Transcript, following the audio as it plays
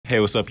Hey,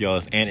 what's up, y'all?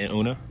 It's Ant and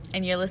Una.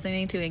 And you're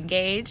listening to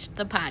Engage,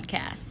 the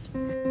podcast.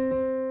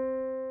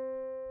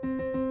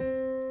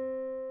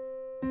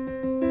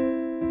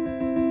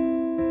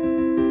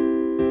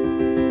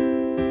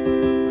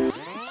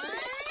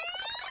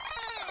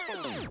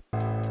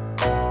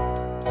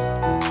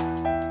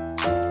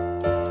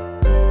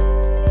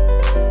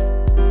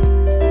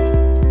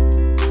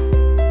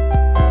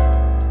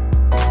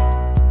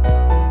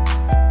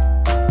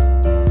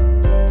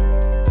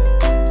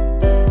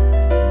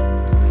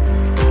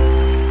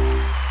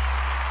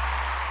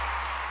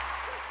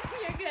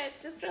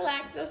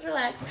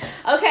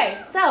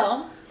 Okay,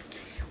 so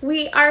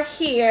we are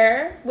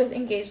here with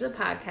Engage the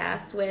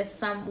Podcast with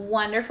some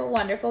wonderful,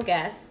 wonderful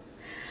guests.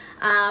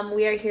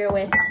 We are here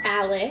with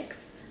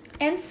Alex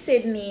and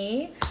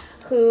Sydney,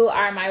 who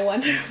are my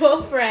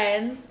wonderful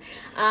friends.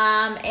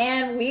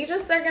 And we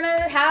just are going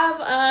to have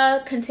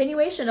a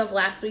continuation of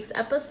last week's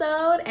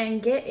episode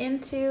and get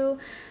into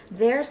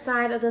their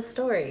side of the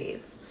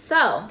stories.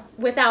 So,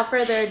 without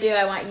further ado,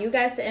 I want you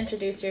guys to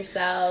introduce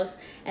yourselves,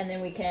 and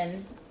then we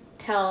can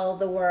tell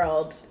the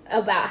world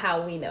about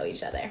how we know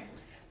each other.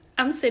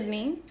 I'm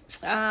Sydney,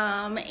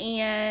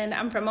 and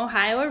I'm from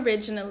Ohio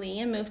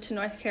originally and moved to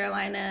North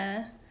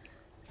Carolina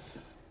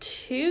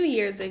 2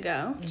 years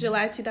ago,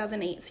 July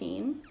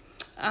 2018.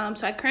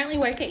 So I currently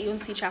work at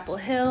UNC Chapel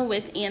Hill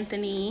with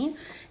Anthony,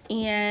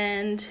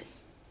 and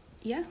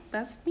yeah,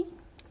 that's me.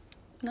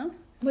 No?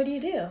 What do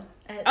you do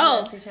at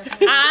UNC Chapel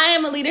Hill? I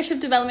am a leadership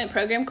development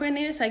program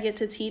coordinator, so I get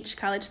to teach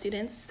college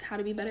students how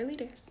to be better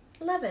leaders.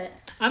 Love it.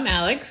 I'm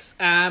Alex.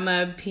 I'm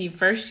a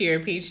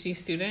first-year PhD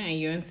student at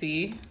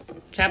UNC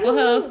Chapel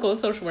Hill School of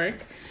Social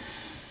Work.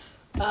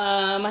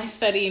 I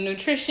study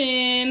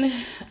nutrition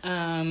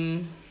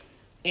and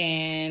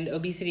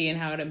obesity and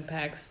how it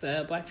impacts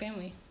the Black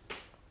family.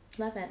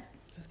 Love it.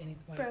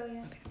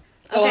 Brilliant. Okay.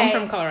 Oh, I'm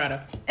from Colorado.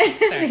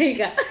 Sorry. There you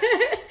go.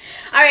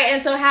 All right,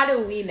 and so how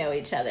do we know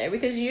each other?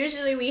 Because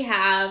usually we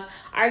have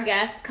our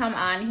guests come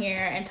on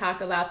here and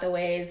talk about the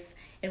ways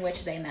in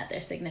which they met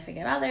their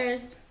significant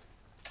others.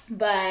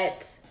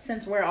 But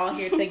since we're all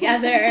here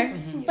together,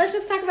 let's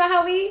just talk about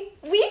how we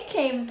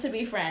came to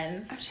be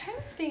friends. I'm trying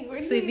to think. Where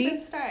do Sydney? we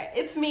even start?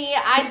 It's me.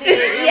 I did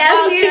it. You're Yes,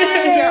 welcome. you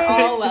did. You're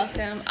all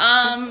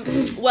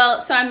welcome. Well,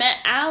 so I met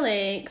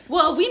Alex.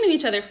 Well, we knew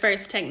each other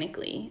first,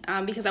 technically,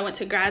 because I went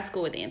to grad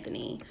school with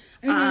Anthony.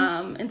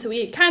 And so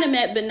we had kind of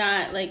met, but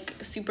not like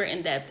super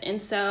in depth.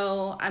 And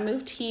so I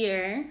moved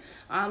here,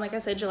 like I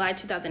said, July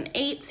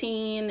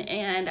 2018.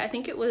 And I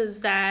think it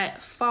was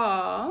that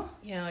fall.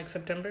 Yeah, like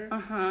September.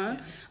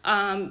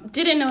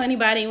 Didn't know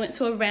anybody, went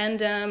to a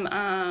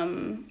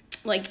random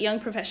like young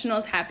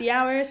professionals happy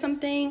hour or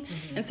something.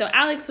 And so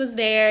Alex was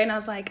there, and I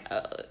was like,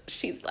 oh,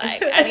 she's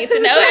Black. I need to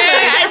know her.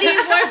 I need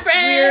more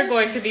friends. We're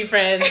going to be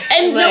friends.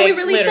 And like, no, we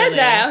really said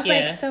that. I was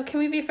yeah. like, so can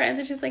we be friends?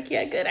 And she's like,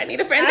 yeah, good. I need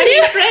a friend I too.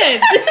 need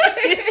friends.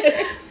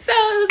 So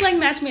it was like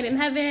match made in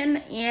heaven.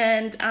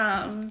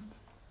 And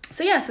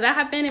so that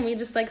happened, and we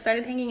just like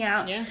started hanging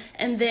out. Yeah.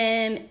 And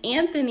then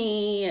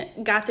Anthony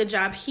got the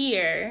job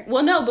here.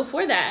 Well, no,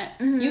 before that,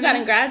 you got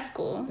in grad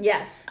school.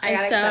 Yes, I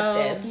got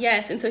accepted.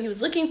 Yes, and so he was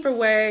looking for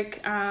work,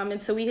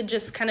 and so we had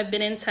just kind of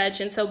been in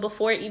touch. And so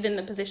before even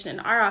the position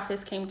in our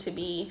office came to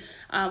be,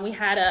 we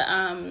had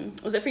a,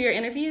 was it for your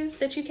interviews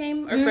that you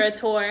came, or for a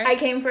tour? I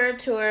came for a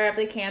tour of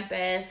the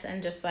campus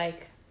and just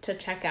like to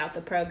check out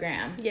the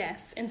program.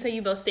 Yes, and so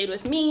you both stayed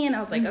with me, and I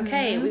was like,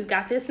 okay, we've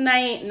got this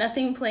night,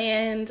 nothing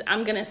planned.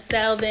 I'm going to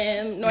sell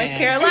them North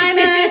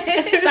Carolina.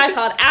 So I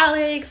called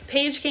Alex,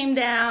 Paige came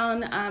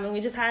down, and we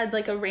just had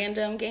like a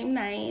random game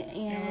night. And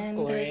It was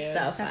glorious. So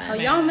fun. that's how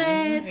y'all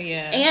met.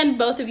 Yeah. And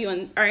both of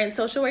you are in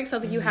social work, so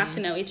I was like, you have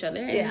to know each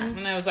other. Yeah.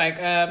 And I was like,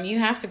 you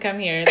have to come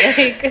here.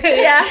 Like,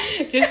 Yeah.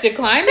 just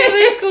decline the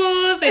other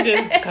schools and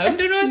just come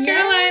to North Yes,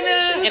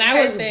 Carolina. it was And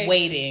I was perfect.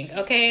 waiting,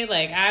 okay?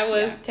 Like, I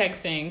was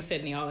texting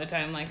Sydney all the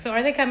time, like, so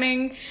are they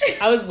coming?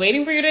 I was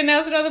waiting for you to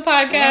announce it on the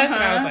podcast. And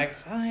I was like,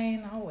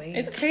 fine, I'll wait.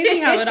 It's crazy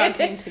how it all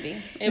came to be.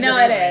 It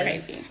was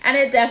is. crazy. And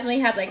it definitely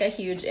had like a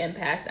huge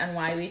impact on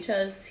why we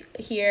chose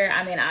here.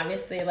 I mean,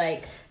 obviously,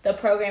 like the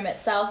program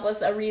itself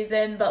was a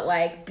reason, but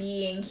like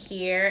being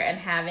here and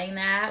having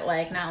that,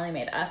 like not only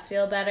made us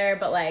feel better,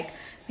 but like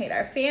made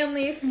our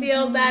families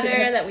feel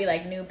better that we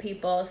like knew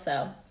people.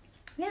 So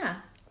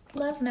yeah,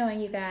 love knowing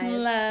you guys. Oh,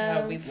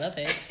 Love. we love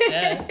it.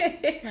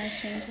 Yeah.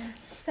 Life changing.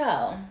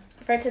 So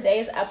for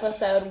today's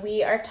episode,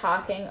 we are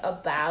talking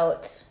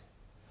about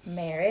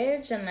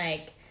marriage and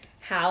like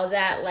how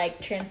that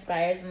like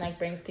transpires and like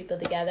brings people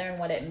together and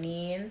what it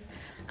means.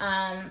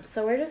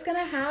 So we're just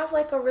gonna have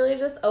like a really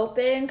just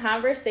open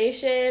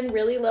conversation,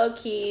 really low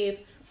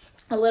key,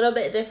 a little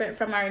bit different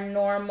from our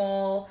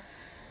normal,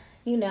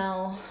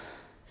 not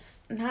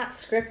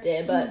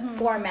scripted but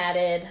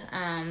formatted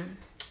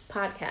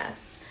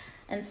podcast.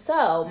 And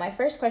so my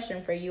first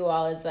question for you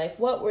all is like,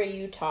 what were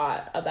you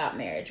taught about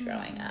marriage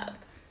growing up?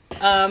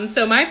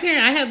 So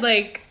I had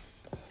like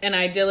an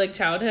idyllic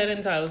childhood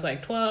until I was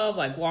like 12,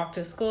 like walked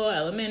to school,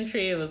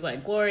 elementary. It was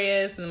like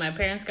glorious. And my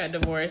parents got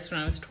divorced when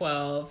I was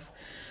 12,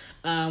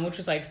 which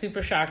was like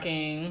super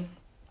shocking.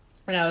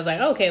 And I was like,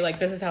 okay, like,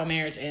 this is how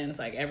marriage ends.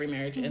 Like, every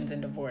marriage ends in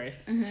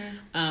divorce.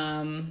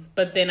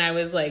 But then I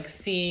was, like,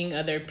 seeing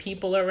other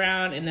people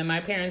around. And then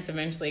my parents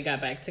eventually got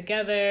back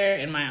together.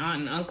 And my aunt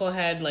and uncle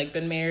had, like,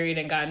 been married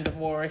and gotten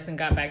divorced and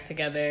got back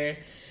together.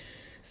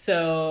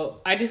 So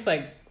I just,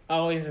 like,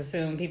 always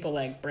assume people,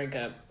 like, break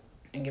up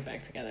and get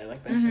back together.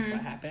 Like, that's just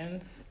what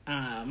happens.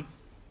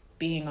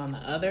 Being on the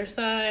other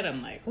side,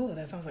 I'm like, ooh,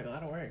 that sounds like a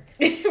lot of work.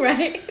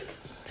 Right?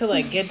 To,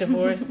 like, get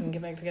divorced and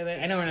get back together.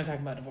 I know we're not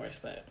talking about divorce,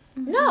 but...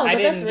 No, but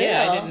that's real.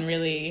 Yeah, I didn't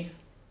really...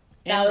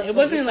 And it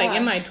wasn't, like,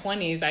 in my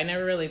 20s. I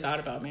never really thought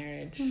about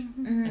marriage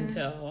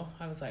until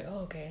I was like,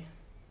 oh, okay.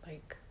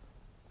 Like,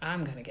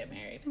 I'm gonna get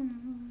married.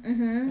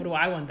 What do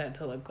I want that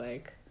to look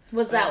like?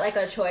 Was that, like,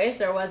 a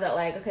choice, or was it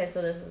like, okay,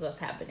 so this is what's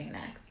happening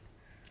next?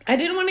 I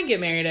didn't want to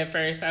get married at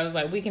first. I was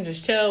like, we can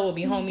just chill. We'll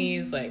be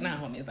homies. Like, not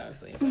homies,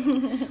 obviously.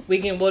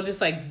 But we'll just,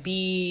 like,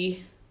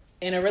 be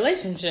in a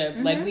relationship.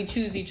 Like, we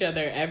choose each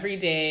other every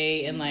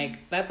day. And,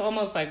 like, that's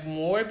almost, like,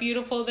 more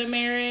beautiful than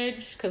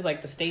marriage. Because,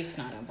 like, the state's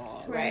not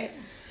involved. Right.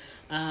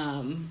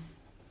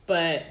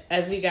 But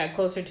as we got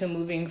closer to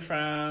moving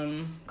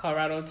from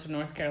Colorado to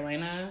North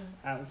Carolina,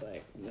 I was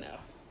like, no.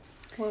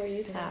 What were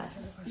you taught?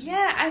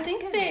 Yeah, I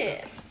think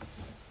that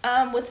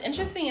what's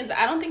interesting is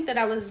I don't think that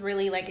I was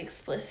really, like,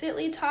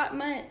 explicitly taught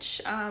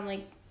much.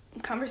 Like,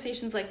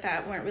 conversations like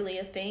that weren't really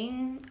a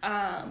thing.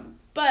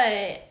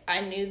 But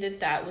I knew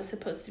that was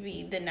supposed to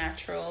be the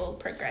natural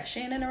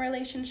progression in a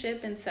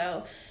relationship. And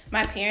so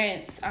my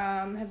parents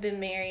have been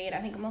married, I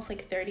think, almost,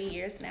 like, 30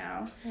 years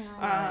now.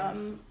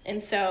 Nice.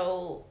 And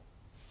so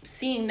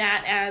seeing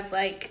that as,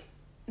 like,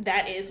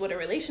 that is what a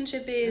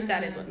relationship is,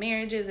 that is what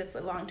marriage is, it's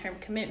a long-term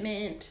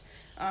commitment,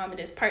 it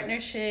is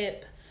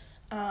partnership.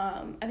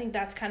 I think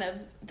that's kind of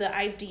the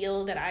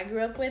ideal that I grew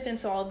up with. And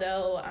so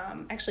although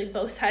actually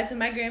both sides of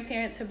my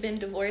grandparents have been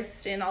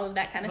divorced and all of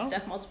that kind of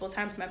stuff multiple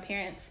times, my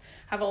parents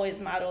have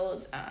always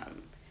modeled,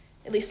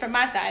 at least from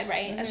my side,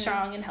 right, a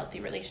strong and healthy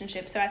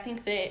relationship. So I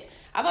think that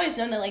I've always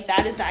known that, like,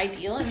 that is the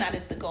ideal and that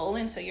is the goal.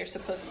 And so you're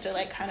supposed to,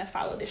 like, kind of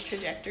follow this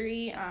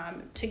trajectory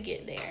to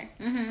get there.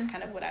 It's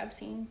kind of what I've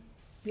seen.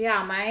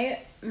 Yeah,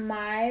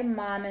 my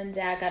mom and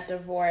dad got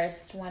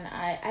divorced when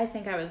I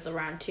think I was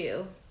around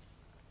 2.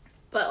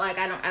 But, like,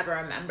 I don't ever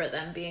remember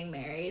them being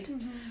married.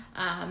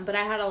 But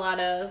I had a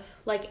lot of,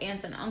 like,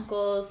 aunts and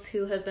uncles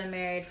who have been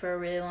married for a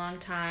really long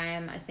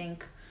time. I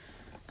think,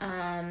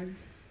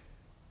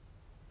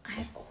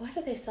 what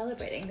are they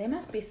celebrating? They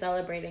must be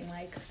celebrating,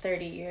 like,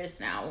 30 years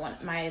now.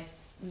 My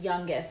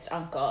youngest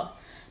uncle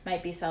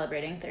might be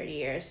celebrating 30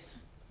 years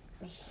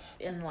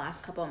in the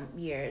last couple of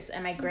years.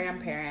 And my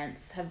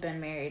grandparents have been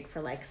married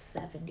for, like,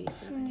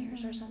 77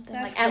 years or something.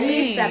 That's like, at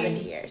least 70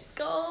 years.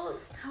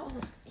 Goals. How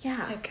old?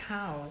 Yeah. Like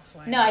cows.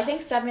 No, I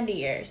think 70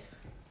 years.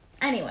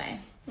 Anyway.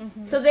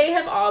 So they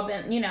have all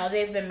been,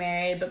 they've been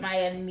married, but my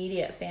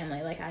immediate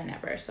family, like, I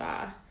never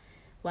saw,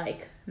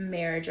 like,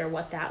 marriage or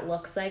what that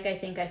looks like. I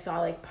think I saw,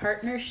 like,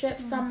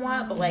 partnership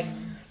somewhat, but, like,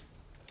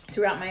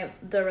 throughout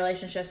the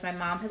relationships my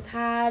mom has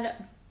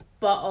had,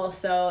 but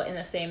also in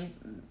the same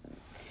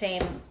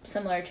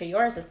similar to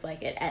yours, it's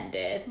like it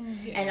ended.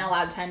 And a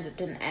lot of times it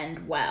didn't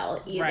end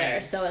well either.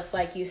 Right. So it's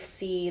like you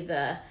see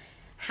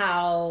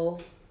how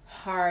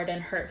hard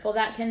and hurtful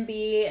that can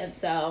be. And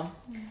so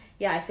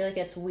I feel like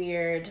it's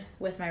weird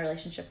with my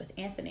relationship with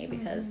Anthony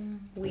because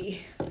we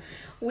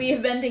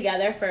have been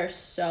together for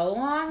so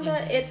long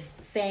that it's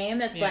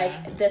same. It's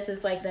like this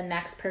is like the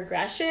next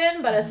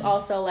progression, but it's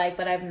also like,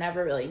 but I've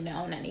never really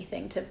known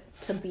anything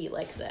to be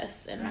like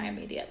this in my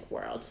immediate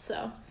world.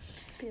 So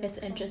beautiful. It's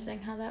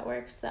interesting how that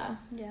works though.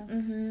 Yeah.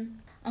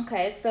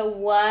 Okay, so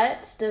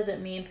what does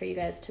it mean for you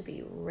guys to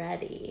be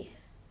ready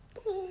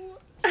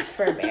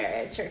for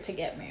marriage or to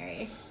get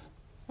married?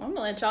 Well, I'm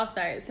gonna let y'all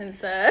start since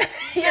you're farther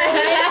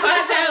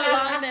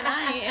along than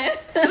I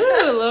am.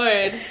 Ooh,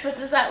 Lord. What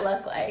does that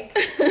look like?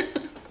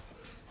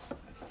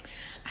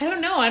 I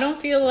don't know. I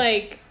don't feel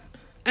like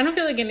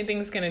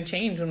anything's gonna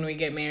change when we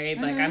get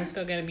married. Like, I'm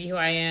still gonna be who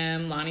I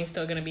am. Lonnie's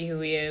still gonna be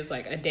who he is.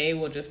 Like, a day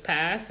will just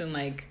pass and,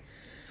 like,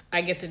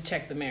 I get to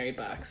check the married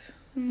box.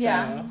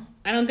 So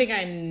I don't think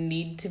I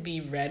need to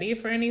be ready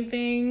for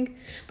anything.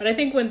 But I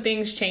think when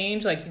things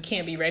change, like, you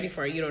can't be ready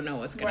for it. You don't know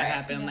what's going to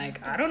happen. Yeah,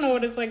 like, I don't know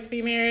what it's like to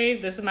be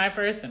married. This is my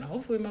first and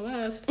hopefully my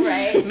last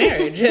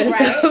marriage. Right.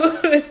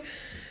 So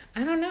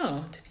I don't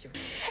know.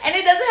 And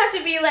it doesn't have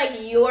to be,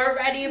 like, you're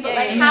ready, but,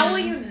 like, how will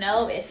you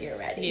know if you're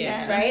ready?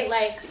 Yeah. Right?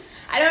 Like,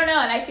 I don't know.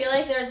 And I feel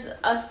like there's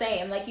a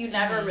same. Like, you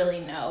never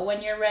really know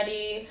when you're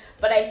ready.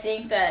 But I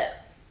think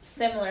that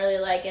similarly,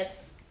 like,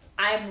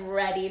 I'm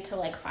ready to,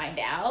 like, find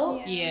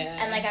out. Yeah.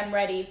 And, like, I'm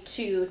ready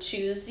to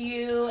choose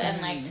you and,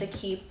 like, to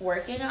keep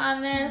working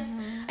on this.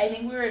 I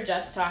think we were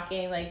just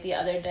talking, like, the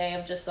other day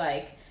of just,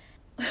 like,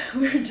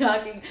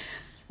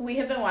 we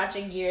have been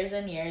watching Years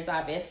and Years,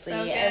 obviously.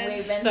 So and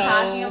we've been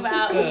talking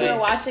about, we were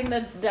watching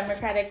the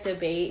Democratic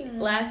debate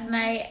last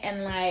night,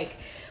 and, like,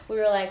 we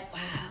were like,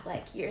 wow,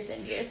 like, Years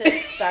and Years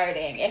is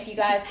starting. If you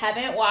guys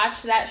haven't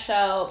watched that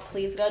show,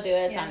 please go do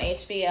it. It's on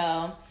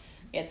HBO.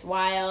 It's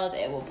wild.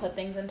 It will put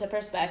things into It's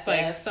perspective.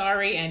 like,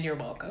 sorry and you're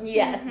welcome.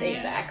 Yes,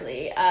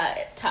 exactly.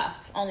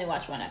 Tough. Only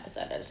watch one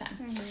episode at a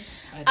time.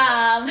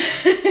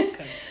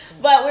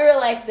 But we were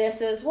like, this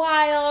is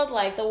wild.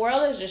 Like, the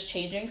world is just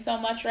changing so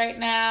much right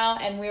now.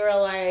 And we were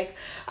like,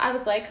 I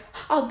was like,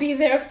 I'll be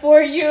there for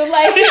you.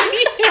 Like,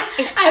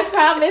 I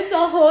promise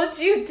I'll hold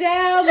you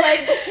down.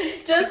 Like,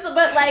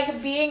 but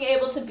like being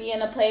able to be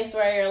in a place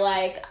where you're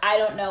like, I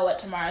don't know what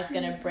tomorrow's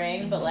going to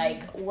bring, but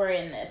like, we're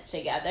in this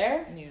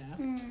together. Yeah.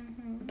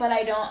 But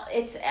I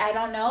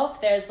don't know if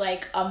there's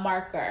like a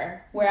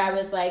marker where I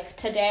was like,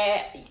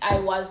 today I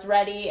was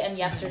ready and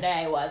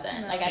yesterday I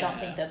wasn't. Like, I don't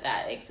think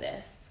that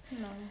exists.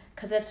 No.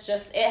 Because it's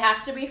just, it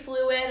has to be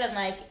fluid and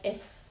like,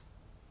 it's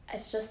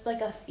just like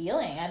a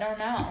feeling. I don't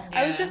know. Yeah.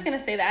 I was just going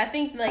to say that. I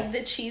think like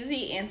the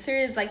cheesy answer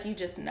is like, you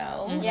just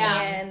know. Mm-hmm.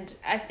 Yeah. And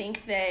I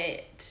think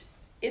that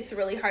it's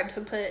really hard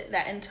to put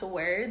that into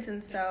words.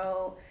 And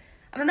so,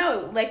 I don't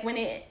know, like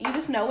you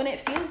just know when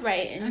it feels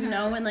right. And you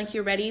know when like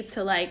you're ready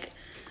to like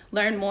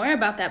learn more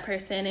about that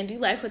person and do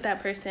life with that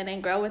person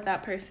and grow with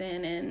that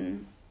person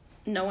and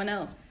no one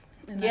else.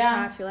 And that's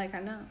how I feel like I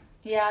know.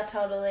 Yeah,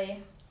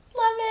 totally.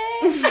 Love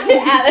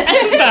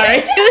it. Sorry.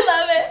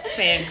 Love it.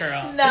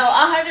 Fangirl. No,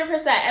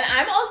 100%. And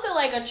I'm also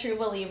like a true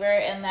believer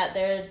in that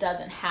there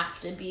doesn't have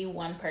to be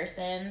one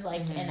person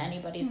like in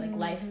anybody's like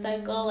life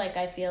cycle. Like,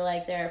 I feel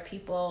like there are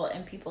people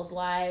in people's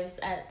lives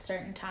at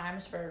certain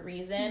times for a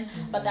reason,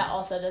 but that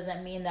also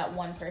doesn't mean that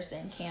one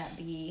person can't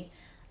be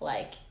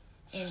like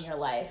in your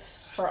life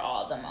for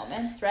all the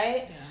moments,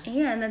 right?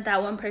 Yeah, and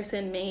that one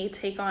person may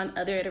take on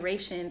other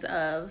iterations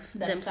of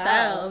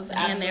themselves and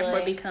absolutely.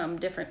 therefore become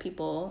different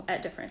people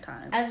at different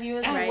times. As you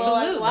will as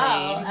Absolutely.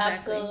 well.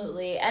 Exactly.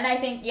 Absolutely. And I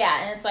think,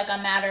 and it's like a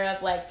matter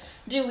of like,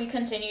 do we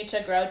continue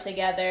to grow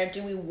together?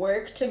 Do we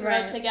work to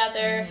grow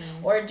together?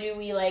 Or do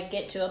we like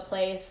get to a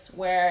place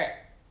where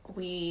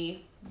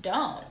we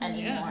don't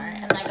anymore?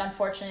 And like,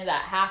 unfortunately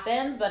that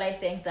happens, but I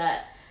think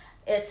that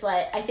it's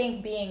like, I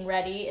think being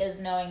ready is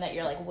knowing that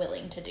you're like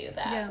willing to do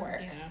that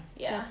work.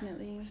 Yeah.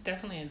 Definitely. It's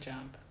definitely a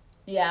jump.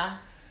 Yeah.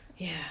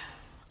 Yeah.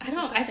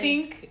 I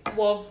think,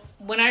 well,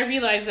 when I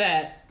realized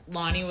that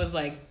Lonnie was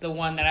like the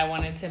one that I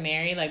wanted to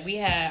marry, like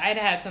I'd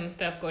had some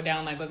stuff go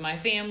down like with my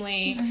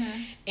family,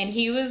 and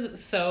he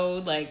was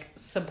so like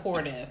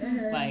supportive,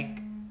 like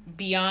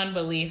beyond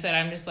belief, that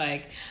I'm just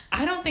like,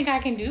 I don't think I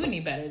can do any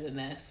better than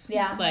this.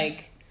 Yeah.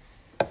 Like,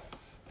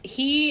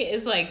 he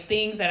is like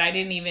things that I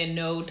didn't even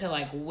know to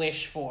like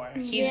wish for.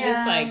 He's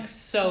just like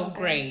so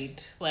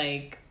great,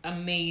 like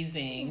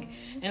amazing.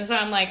 And so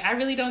I'm like, I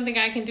really don't think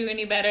I can do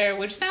any better,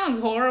 which sounds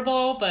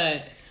horrible,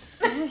 but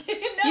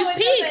You've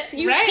peaked.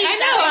 You've right? peaked. I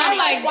know. I'm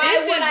like, why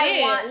this would is I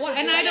it. want to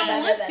And do I don't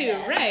better want than to.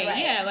 this? Right.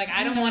 Yeah. Like,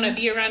 I don't want to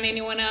be around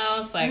anyone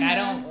else. Like,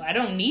 I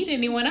don't need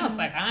anyone else.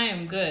 Like, I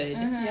am good.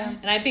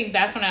 And I think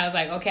that's when I was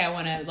like, okay, I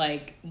want to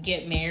like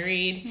get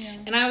married.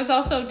 And I was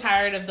also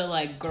tired of the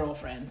like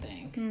girlfriend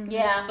thing.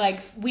 Yeah.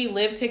 Like, we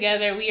live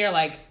together. We are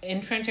like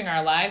entrenching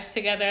our lives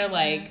together.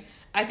 Like,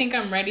 I think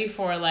I'm ready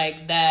for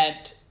like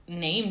that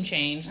name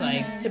change.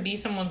 Like, to be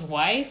someone's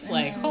wife.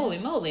 Like, holy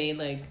moly.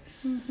 Like,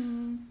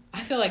 I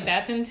feel like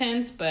that's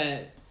intense,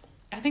 but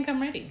I think I'm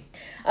ready.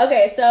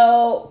 Okay,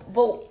 so,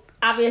 but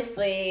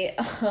obviously,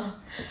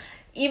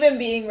 even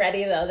being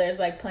ready, though, there's,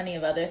 like, plenty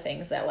of other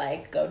things that,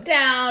 like, go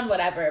down,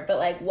 whatever. But,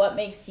 like, what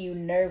makes you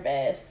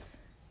nervous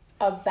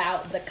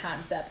about the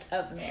concept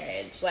of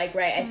marriage? Like,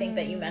 right, I think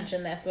that you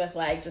mentioned this with,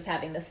 like, just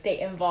having the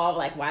state involved.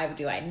 Like, why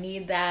do I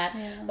need that?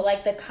 Yeah. But,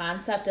 like, the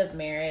concept of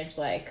marriage,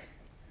 like,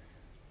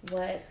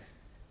 what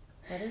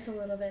is a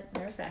little bit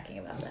nerve-wracking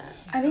about that?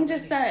 I think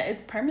just that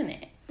it's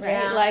permanent, right?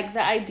 Yeah. Like,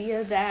 the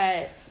idea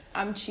that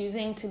I'm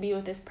choosing to be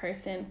with this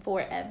person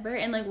forever,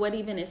 and like, what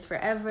even is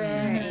forever,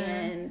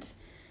 and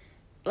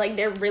like,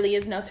 there really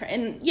is no turn.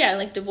 And yeah,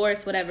 like,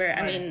 divorce, whatever. Right.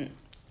 I mean,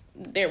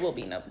 there will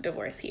be no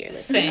divorce here.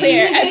 Let's be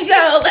clear.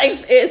 So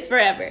like, it's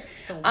forever.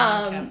 It's the one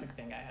Catholic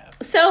thing I have.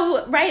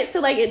 So right,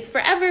 so like, it's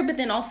forever, but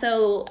then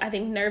also I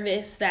think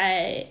nervous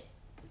that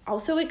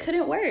also it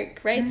couldn't work.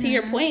 Right, to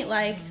your point,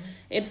 like.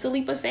 It's a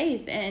leap of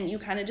faith, and you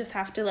kind of just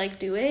have to like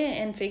do it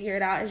and figure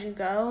it out as you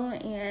go,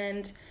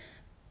 and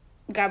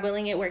God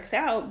willing it works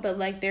out, but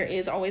like, there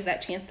is always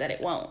that chance that it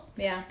won't.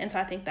 Yeah. And so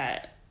I think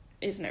that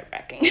is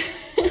nerve-wracking.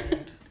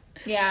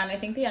 Yeah, and I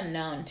think the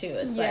unknown too.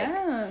 It's like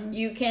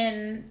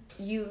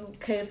you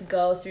could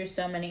go through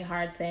so many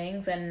hard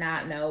things and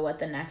not know what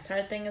the next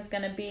hard thing is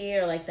going to be,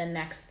 or like the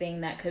next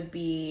thing that could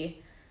be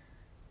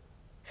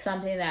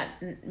something that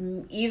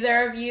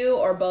either of you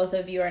or both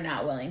of you are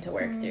not willing to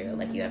work through.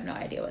 Like, you have no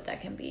idea what that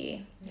can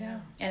be.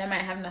 Yeah. And it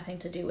might have nothing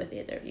to do with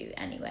either of you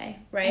anyway,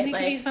 right? And it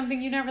like, could be something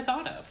you never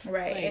thought of.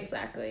 Right, like,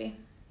 exactly.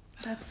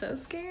 That's so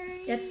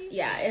scary.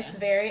 It's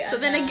very So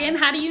then again,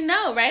 how do you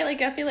know, right?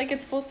 Like, I feel like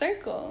it's full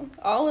circle.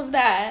 All of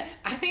that.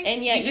 I think,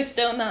 and yet you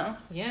still know.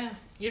 Yeah.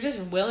 You're just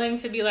willing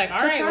to be like, all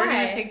right, we're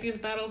going to take this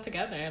battle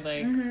together.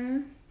 Like,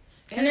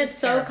 and it's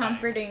so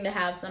comforting to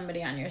have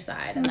somebody on your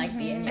side and like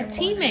be in your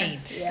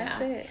teammate. Yeah.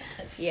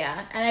 That's it.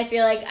 Yeah. And I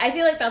feel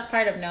like that's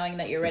part of knowing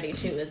that you're ready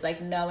too, is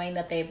like knowing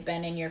that they've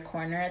been in your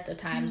corner at the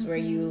times where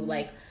you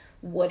like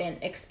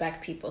wouldn't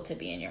expect people to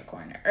be in your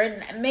corner,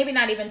 or maybe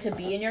not even to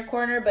be in your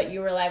corner, but you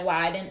were like, wow,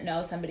 I didn't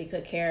know somebody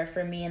could care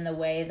for me in the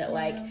way that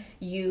like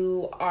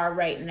you are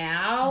right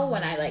now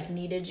when I like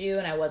needed you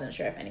and I wasn't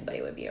sure if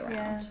anybody would be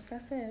around. Yeah,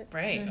 that's it.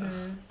 Right.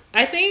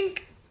 I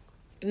think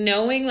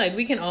knowing like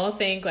we can all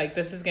think like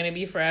this is gonna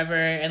be forever,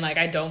 and like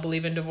I don't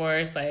believe in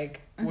divorce,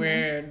 like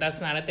where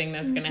that's not a thing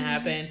that's gonna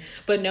happen,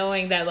 but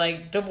knowing that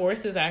like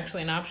divorce is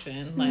actually an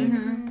option,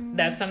 like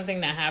that's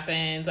something that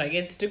happens, like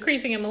it's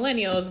decreasing in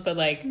millennials, but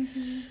like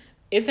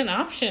it's an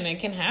option, it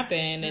can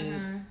happen.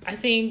 And I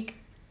think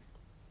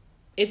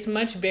it's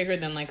much bigger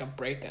than like a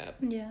breakup,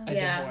 a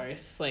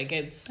divorce. Like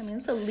it's, I mean,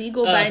 it's a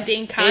legal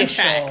binding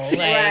contract,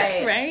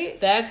 like, right?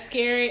 That's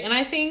scary. And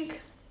I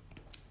think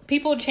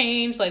people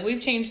change, like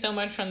we've changed so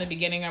much from the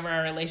beginning of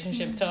our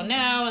relationship till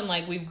now, and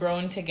like we've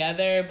grown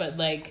together, but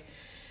like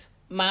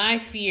my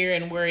fear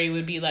and worry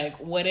would be like,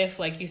 what if,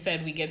 like you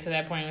said, we get to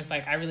that point and it's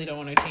like, I really don't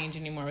want to change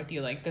anymore with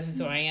you, like this is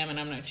who I am and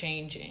I'm not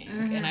changing,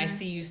 and I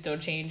see you still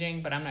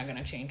changing, but I'm not going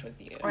to change with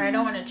you, or I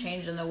don't want to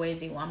change in the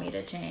ways you want me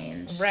to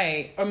change,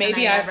 right? Or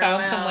maybe I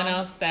found someone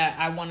else that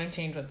I want to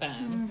change with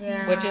them,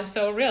 which is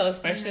so real,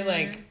 especially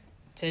like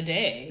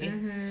today,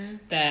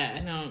 that I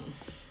don't,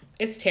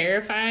 it's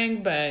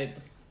terrifying, but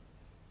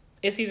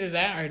it's either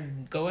that or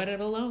go at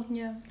it alone.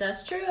 Yeah,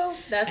 that's true.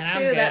 That's and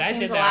true. That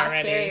seems a lot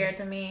already. scarier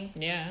to me.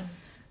 Yeah.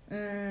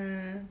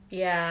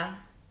 Yeah.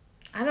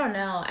 I don't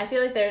know. I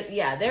feel like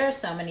there are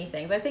so many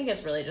things. I think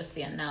it's really just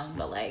the unknown,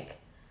 but like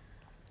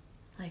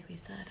we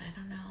said, I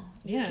don't know.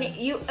 Yeah.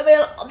 I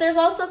mean, there's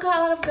also a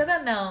lot of good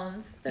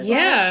unknowns. There's a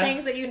lot of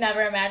things that you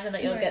never imagined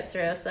that you'll get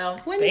through. So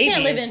when you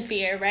can't live in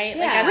fear, right?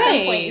 Like at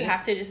some point you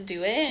have to just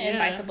do it and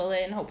bite the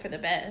bullet and hope for the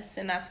best,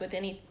 and that's with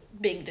any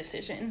big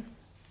decision.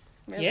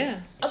 Really. Yeah.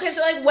 Okay,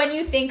 so like when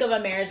you think of a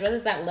marriage, what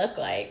does that look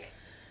like?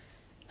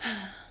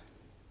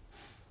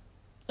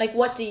 Like,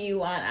 what do you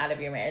want out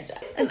of your marriage?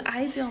 An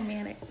ideal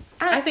marriage.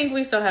 I think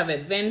we still have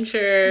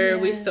adventure.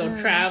 We still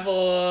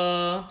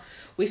travel.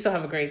 We still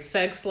have a great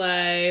sex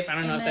life. I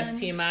don't know if that's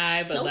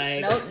TMI, but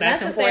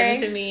that's important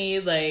to me.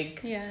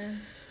 Like,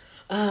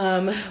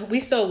 we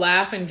still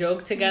laugh and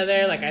joke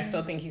together. Like, I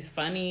still think he's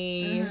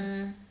funny.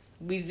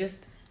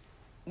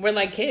 We're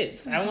like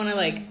kids. I want to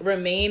like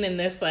remain in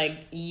this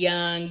like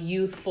young,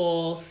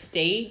 youthful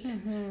state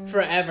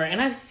forever.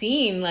 And I've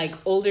seen like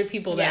older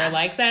people that are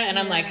like that, and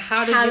I'm like,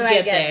 how did you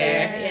get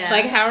there? Yeah.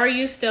 Like, how are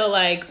you still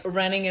like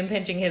running and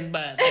pinching his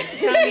butt? Like,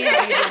 tell me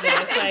how you did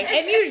this. Like,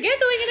 and you're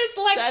giggling, and it's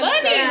like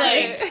funny.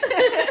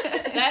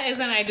 Like, that is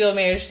an ideal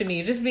marriage to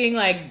me. Just being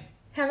like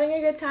having a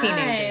good time.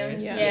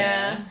 Teenagers.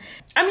 Yeah.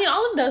 I mean,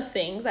 all of those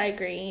things. I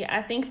agree.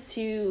 I think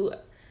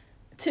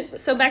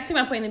so back to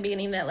my point in the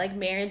beginning that like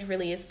marriage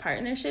really is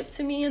partnership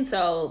to me, and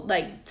so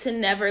like to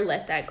never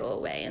let that go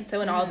away. And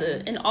so in all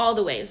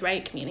the ways,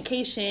 right?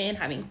 Communication,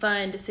 having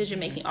fun, decision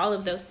making, all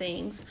of those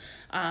things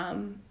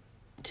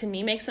to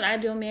me makes an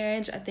ideal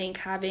marriage. I think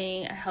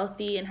having a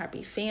healthy and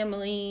happy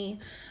family,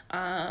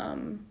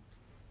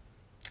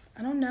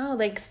 I don't know,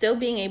 like still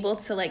being able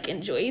to like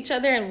enjoy each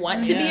other and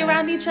want to be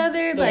around each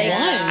other.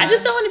 I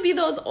just don't want to be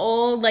those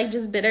old, like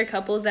just bitter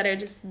couples that are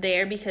just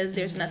there because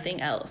there's nothing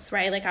else,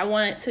 right? Like I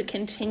want to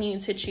continue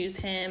to choose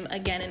him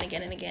again and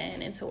again and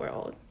again until we're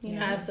old. You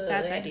know? Absolutely.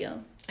 That's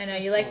ideal. I know,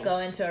 you like go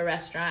into a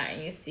restaurant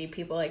and you see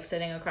people like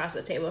sitting across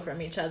the table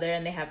from each other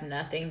and they have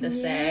nothing to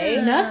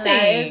say. Nothing.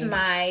 That is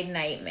my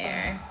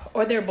nightmare.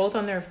 Or they're both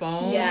on their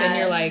phones and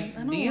you're like,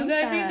 do you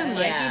guys even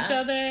like each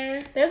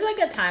other? There's like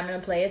a time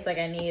and a place like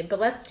I need, but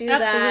let's do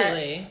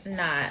that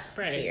not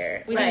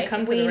here. We didn't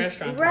come to the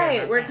restaurant.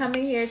 Right. We're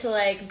coming here to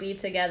like be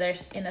together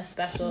in a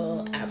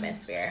special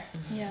atmosphere.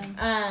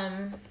 Yeah.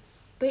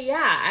 But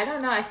yeah, I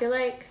don't know. I feel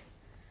like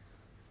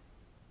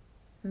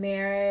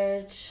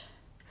marriage,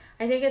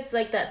 I think it's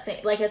like that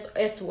same, like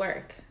it's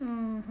work.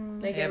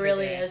 Like it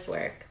really is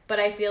work. But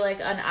I feel like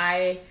an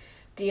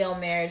ideal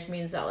marriage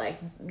means that like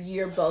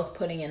you're both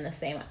putting in the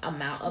same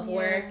amount of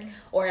work,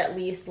 or at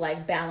least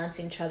like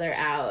balancing each other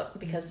out,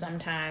 because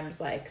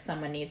sometimes like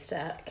someone needs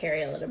to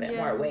carry a little bit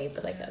more weight,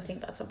 but like I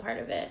think that's a part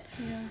of it.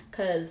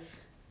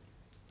 Because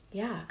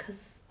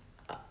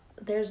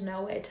there's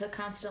no way to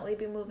constantly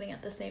be moving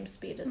at the same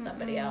speed as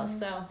somebody else.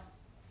 So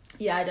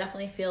yeah, I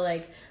definitely feel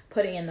like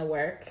putting in the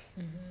work.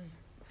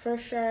 For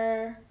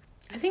sure.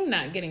 I think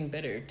not getting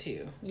bitter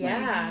too.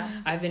 Yeah.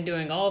 Like, I've been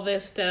doing all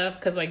this stuff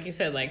because like you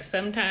said, like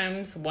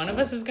sometimes one of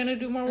us is going to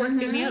do more work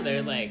than the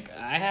other. Like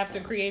I have to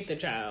create the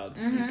child.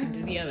 You can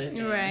do the other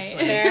things. Right.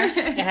 Like,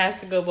 it has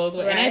to go both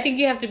ways. And I think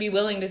you have to be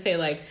willing to say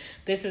like,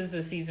 this is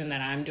the season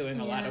that I'm doing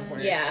a lot of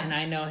work. Yeah. And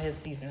I know his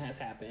season has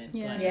happened.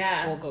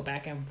 Yeah. We'll go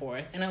back and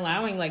forth. And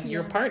allowing like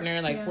your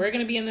partner, like we're going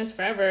to be in this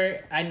forever.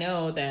 I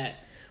know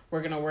that we're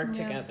going to work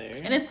together.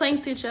 And it's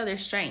playing to each other's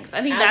strengths.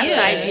 I think that's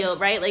the ideal,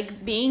 right?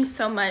 Like being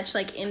so much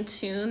like in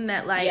tune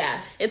that like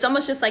it's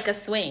almost just like a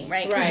swing,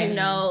 right? Because you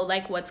know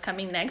like what's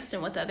coming next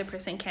and what the other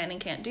person can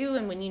and can't do,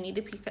 and when you need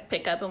to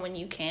pick up and when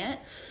you can't.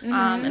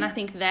 And I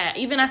think that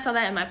even I saw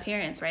that in my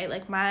parents, right?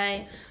 Like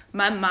my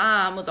my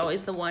mom was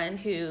always the one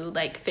who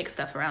like fixed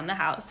stuff around the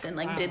house and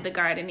like did the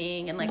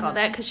gardening and like all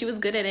that because she was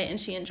good at it and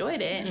she enjoyed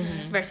it.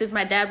 Versus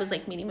my dad was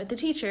like meeting with the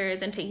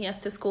teachers and taking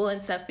us to school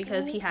and stuff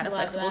because he had a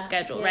flexible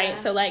schedule, right?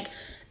 So like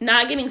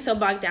not getting so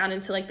bogged down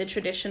into like the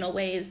traditional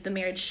ways the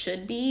marriage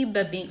should be,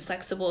 but being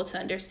flexible to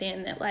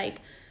understand that like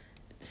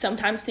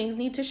sometimes things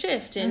need to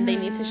shift and they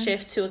need to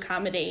shift to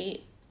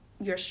accommodate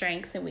your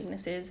strengths and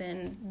weaknesses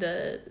and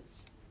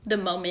the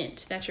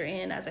moment that you're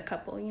in as a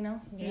couple, you know?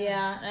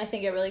 Yeah, and I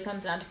think it really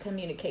comes down to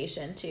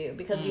communication too,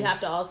 because you have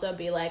to also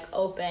be like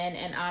open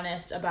and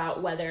honest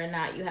about whether or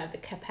not you have the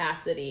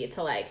capacity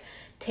to like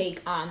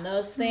take on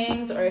those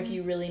things, or if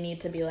you really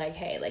need to be like,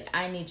 hey, like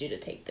I need you to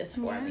take this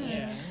for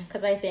me.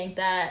 Because I think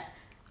that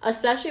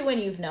especially when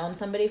you've known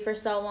somebody for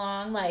so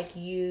long, like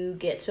you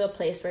get to a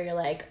place where you're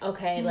like,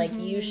 okay, like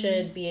you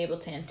should be able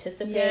to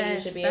anticipate, you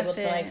should be able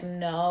to like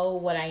know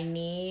what I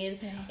need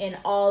in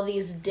all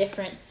these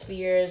different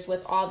spheres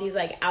with all these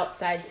like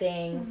outside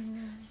things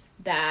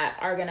that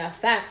are going to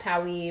affect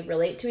how we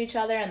relate to each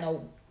other and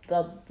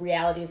the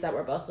realities that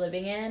we're both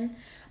living in.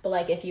 But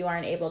like if you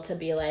aren't able to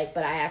be like,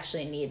 but I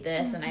actually need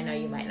this and I know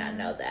you might not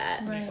know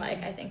that,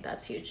 like I think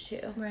that's huge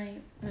too.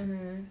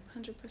 100%.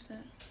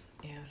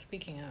 Yeah,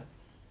 speaking up.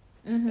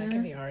 That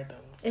can be hard though.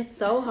 It's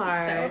so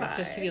hard.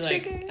 Just to be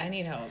like, I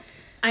need help.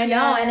 I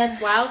know, and it's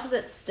wild because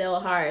it's still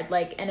hard.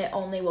 Like, and it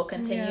only will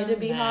continue to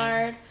be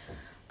hard.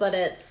 But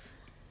it's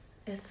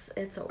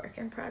a work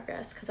in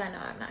progress because I know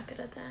I'm not good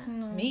at that.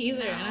 Me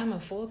either, and I'm a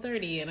full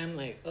 30, and I'm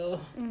like,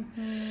 oh,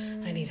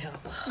 I need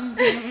help. I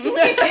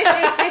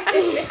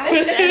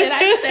said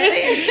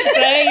it.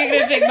 Right? You're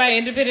gonna take my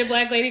independent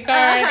black lady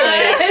card? Like,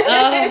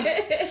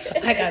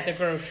 I got the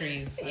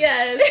groceries.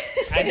 Yes.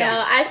 I don't.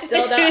 No, I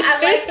still don't.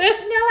 I'm like, no,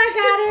 I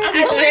got it. I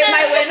scraped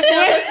my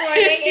windshield this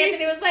morning.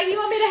 Anthony was like, you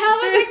want me to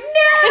help? I'm like,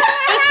 no,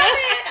 I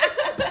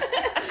haven't.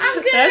 I'm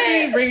good. That's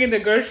me bringing the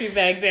grocery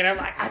bags in. I'm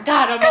like, I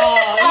got them all.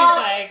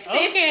 He's like,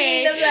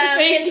 okay. 15 of them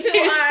in 2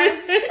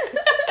 arms.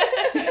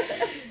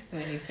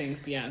 And then he sings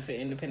Beyonce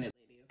Independent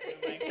Lady.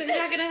 I'm like, so you're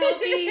not gonna help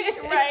me?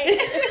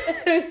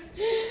 Right.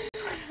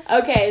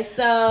 Okay,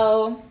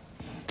 so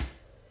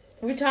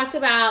we talked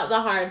about the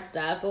hard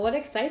stuff, but what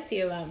excites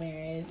you about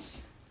marriage?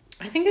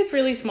 I think it's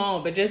really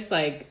small, but just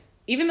like,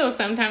 even though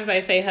sometimes I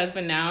say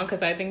husband now,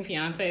 because I think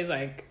fiance is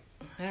like,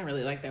 I don't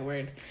really like that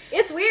word.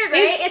 It's weird,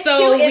 right? It's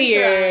so too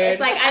weird. Interim. It's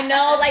like, I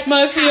know, like...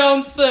 My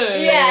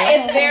fiance. Yeah,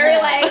 it's very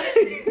like...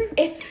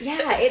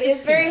 It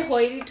is very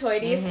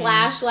hoity-toity /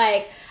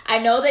 like, I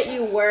know that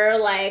you were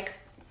like,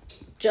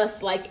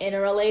 just like in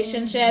a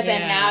relationship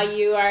and now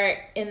you are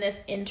in this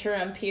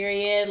interim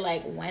period,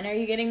 like when are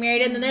you getting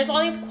married? And then there's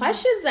all these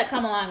questions that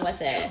come along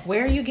with it.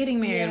 Where are you getting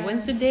married?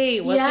 When's the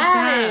date? What's the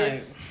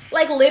time?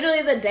 Like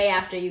literally the day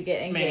after you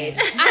get engaged.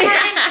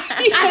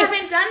 I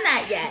haven't done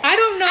that yet. I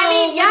don't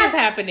know what is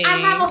happening. I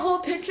have a whole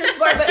Pinterest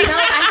board, but no,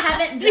 I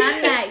haven't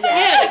done that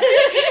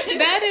yet.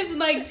 That is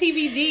like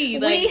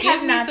TBD. Like, we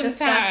have not discussed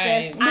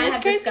this. But I it's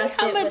have crazy discussed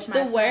how it much with the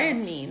myself. word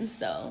means,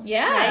 though.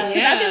 Yeah.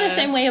 Because I feel the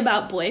same way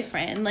about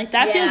boyfriend. Like,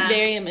 that feels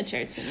very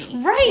immature to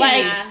me. Right.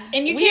 Like,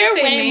 and you we are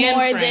can't say way man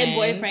more friend. than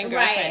boyfriend,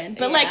 girlfriend. Right.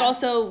 But, like,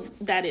 also,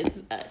 that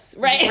is us,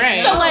 right?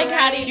 Right. So, like,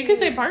 how do you... You can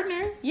say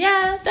partner.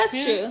 Yeah,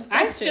 that's true.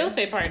 I still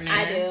say partner.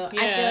 I do.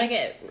 Yeah. I feel like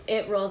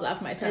it rolls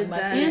off my tongue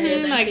much does.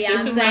 easier than like, fiance.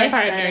 this is my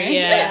partner. better.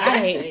 Yeah. I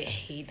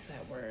hate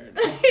that word.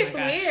 Oh It's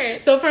my God.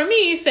 weird. So for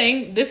me,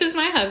 saying this is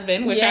my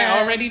husband, which Yeah.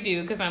 I already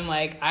do, because I'm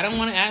like, I don't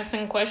want to ask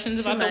some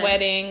questions about much. the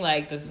wedding.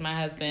 Like, this is my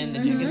husband. The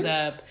jig is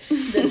up.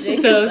 The jig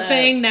So is up.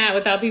 saying that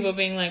without people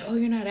being like, oh,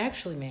 you're not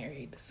actually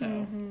married.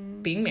 So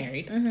being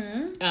married.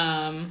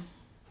 I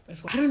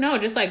don't know,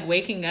 just like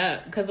waking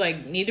up, because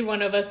like neither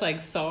one of us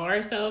like saw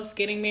ourselves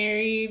getting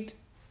married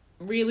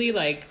really,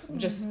 like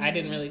just I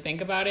didn't really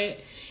think about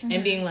it,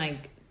 and being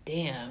like,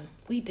 damn,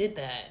 we did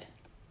that,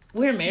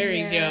 we're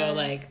married, yo,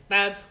 like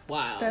that's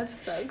wild. That's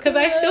so cool. Because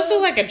I still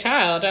feel like a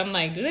child. I'm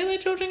like, do they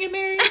let children get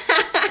married?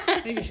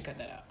 Maybe you should cut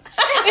that out.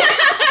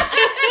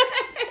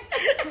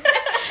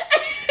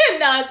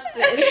 No,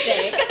 it's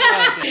sick.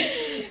 Oh,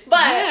 dude. But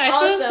Yeah, I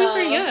also, feel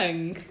super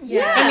young.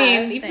 Yeah. I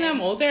mean, even same. though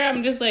I'm older,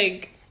 I'm just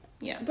like,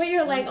 But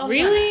you're like, also,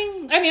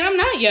 really? I mean, I'm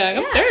not young.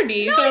 I'm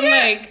 30, No, so I'm you're-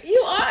 like, you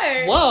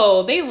are.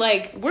 whoa, they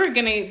like, we're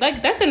gonna,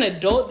 like, that's an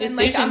adult And,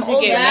 decision like, I'm to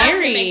old get enough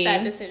married. to make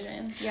that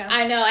decision. Yeah.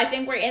 I know. I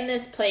think we're in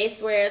this place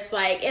where it's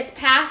like it's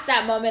past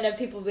that moment of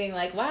people being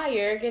like, "Wow,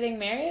 you're getting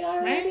married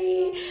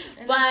already,"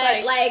 And but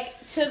it's like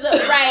to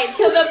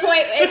the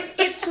point,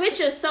 it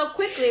switches so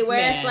quickly where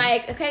it's Man.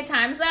 like, okay,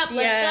 time's up,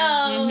 let's Yeah.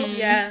 go.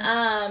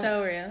 Yeah.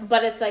 So real.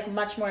 But it's like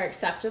much more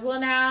acceptable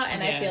now,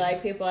 and I Yeah. feel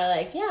like people are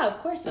like, "Yeah, of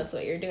course that's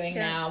what you're doing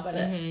Sure. now," but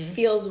it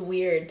feels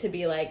weird to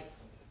be like,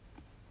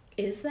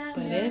 "Is that?"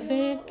 But normal? is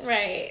it?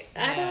 Right.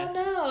 I Yeah. don't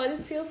know.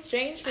 This feels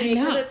strange for I me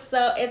know. because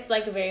it's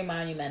like very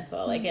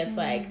monumental. Like it's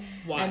like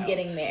I'm Wild.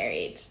 getting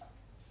married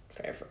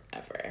forever.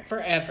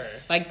 Forever.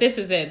 Like, this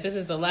is it. This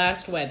is the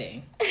last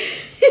wedding.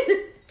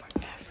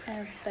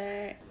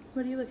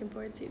 What are you looking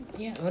forward to?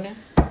 Yeah, Una.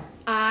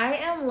 I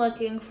am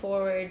looking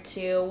forward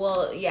to,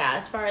 well, yeah,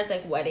 as far as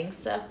like wedding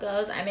stuff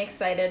goes, I'm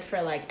excited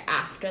for like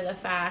after the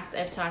fact.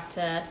 I've talked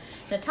to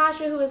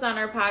Natasha, who was on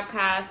our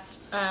podcast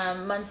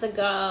months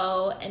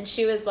ago, and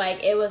she was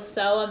like, it was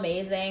so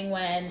amazing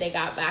when they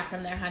got back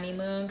from their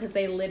honeymoon, because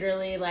they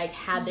literally like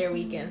had their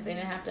weekends. They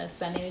didn't have to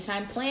spend any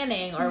time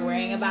planning or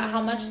worrying about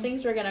how much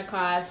things were going to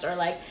cost or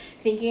like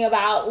thinking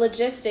about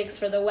logistics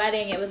for the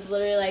wedding. It was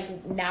literally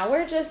like, now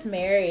we're just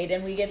married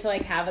and we get to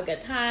like have a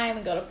good time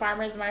and go to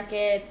farmers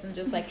markets and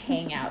just like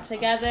hang out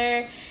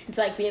together, and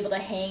to like be able to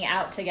hang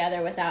out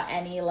together without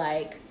any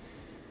like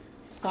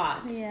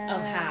thought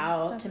of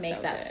how to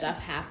make that stuff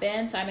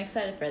happen. So I'm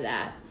excited for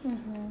that.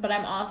 But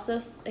I'm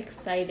also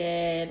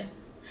excited,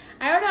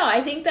 I don't know,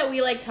 I think that we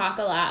like talk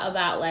a lot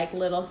about like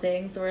little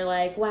things. We're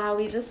like, wow,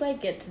 we just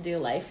like get to do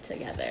life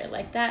together.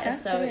 Like that's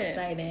is so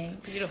exciting. It's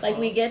beautiful. Like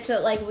we get to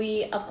like,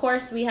 we of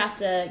course we have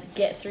to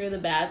get through the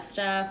bad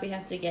stuff. We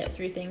have to get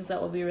through things that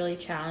will be really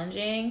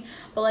challenging,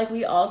 but like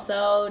we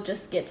also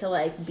just get to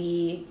like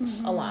be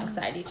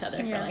alongside each other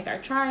for like our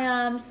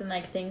triumphs and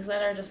like things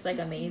that are just like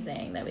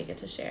amazing that we get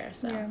to share.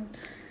 So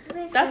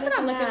that's what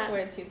I'm looking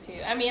forward to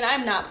too. I mean,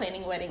 I'm not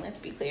planning a wedding,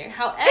 let's be clear.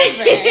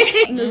 However,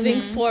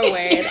 moving forward,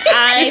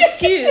 I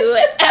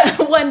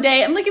too one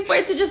day I'm looking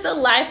forward to just the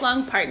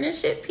lifelong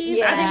partnership piece.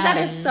 I think that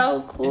is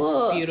so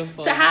cool. It's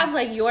beautiful to have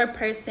like your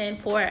person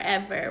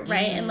forever,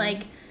 right? And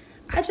like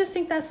I just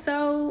think that's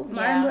so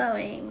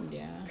mind-blowing.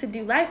 To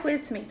do life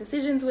with, to make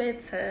decisions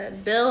with, to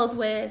build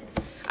with.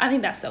 I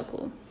think that's so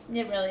cool.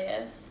 It really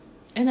is.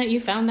 And that you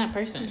found that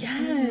person.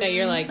 Yes. That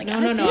you're like, no,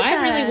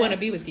 I really want to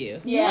be with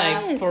you.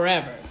 Yes. Like,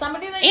 forever.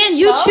 Somebody that and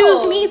you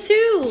choose me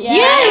too.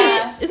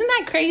 Yes. Isn't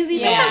that crazy?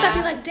 Sometimes I'd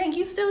be like, dang,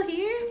 you still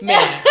here?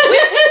 Man. We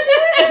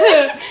still doing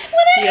this?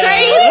 What a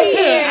crazy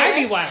here. I'd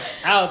be wild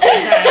out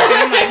sometimes.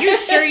 I'm like, you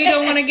sure you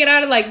don't want to get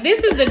out of, like,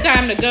 this is the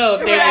time to go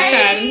if there's a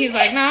time. And he's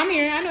like, no, I'm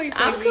here. I know you're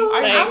crazy. I'm cool.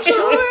 Like, I'm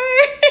sure.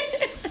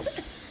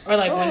 Or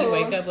like when you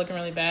wake up looking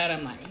really bad,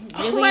 I'm like,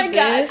 really? Oh my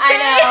God.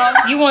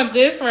 I know. You want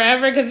this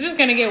forever? Because it's just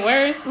going to get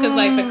worse. Because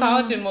like the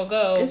collagen will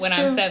go when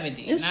I'm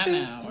 70. It's not true.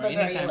 now. Or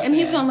anytime And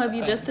he's soon. going to love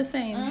you just the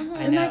same.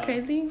 Isn't that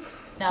crazy?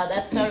 No,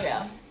 that's so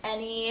real.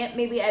 Any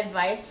maybe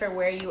advice for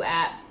where you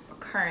at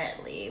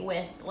currently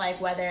with like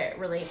whether it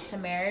relates to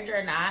marriage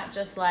or not?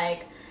 Just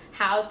like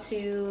how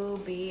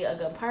to be a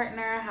good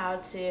partner,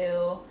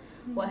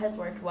 what has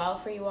worked well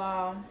for you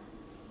all?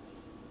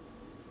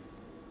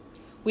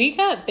 We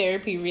got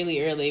therapy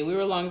really early. We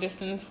were long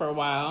distance for a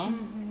while.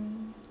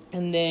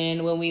 And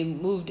then when we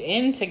moved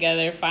in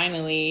together,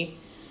 finally,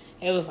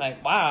 it was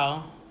like,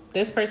 wow,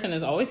 this person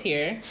is always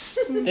here.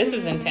 This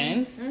is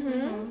intense.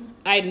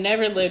 I'd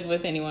never lived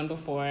with anyone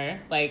before.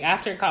 Like,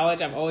 after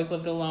college, I've always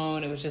lived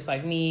alone. It was just,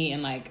 like, me.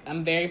 And, like,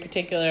 I'm very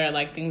particular. I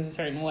like things a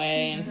certain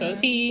way. And so is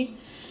he.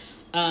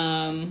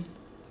 And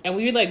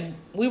we were, like,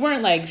 we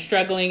weren't, like,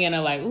 struggling in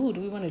a, like, ooh, do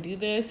we want to do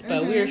this?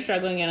 But we were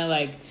struggling in a,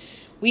 like,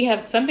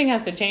 something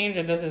has to change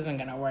or this isn't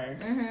gonna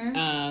work.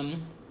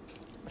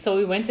 So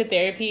we went to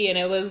therapy, and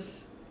it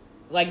was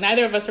like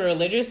neither of us are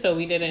religious, so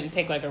we didn't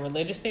take like a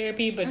religious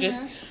therapy, but just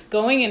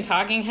going and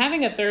talking,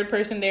 having a third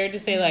person there to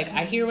say like,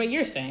 I hear what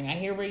you're saying, I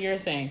hear what you're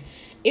saying.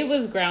 It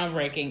was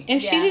groundbreaking,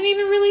 and she didn't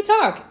even really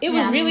talk. It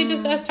was really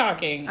just us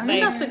talking. I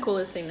think that's the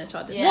coolest thing that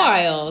y'all did.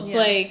 Wild,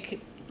 like,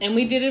 and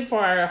we did it for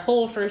our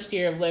whole first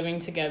year of living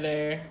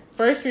together.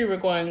 First, we were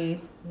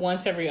going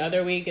once every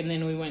other week, and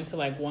then we went to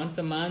like once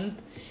a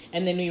month.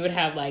 And then we would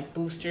have, like,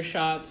 booster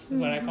shots, is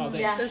what I called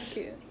it. Yeah, that's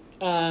cute.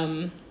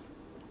 And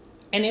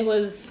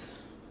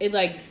it,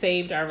 like,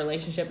 saved our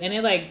relationship. And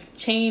it, like,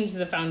 changed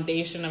the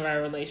foundation of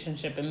our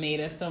relationship and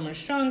made us so much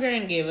stronger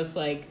and gave us,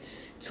 like,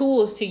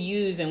 tools to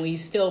use. And we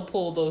still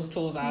pull those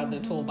tools out of the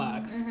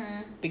toolbox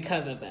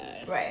because of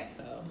that. Right.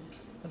 So,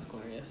 that's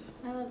glorious.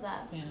 I love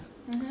that. Yeah.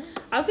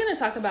 I was going to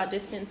talk about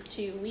distance,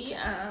 too. We,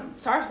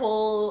 so our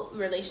whole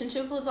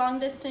relationship was long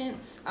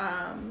distance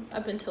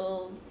up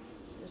until...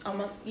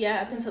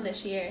 up until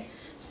this year.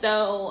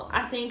 So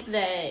I think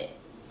that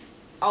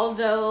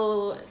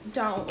although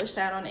don't wish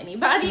that on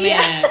anybody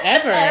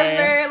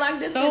ever long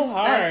distance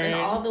sucks in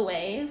all the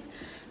ways,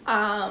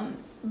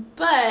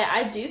 but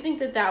I do think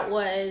that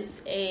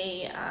was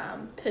a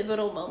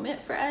pivotal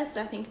moment for us.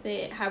 I think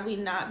that had we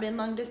not been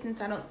long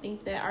distance, I don't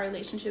think that our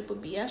relationship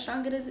would be as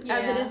strong as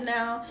it is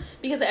now,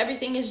 because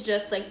everything is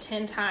just like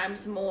 10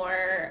 times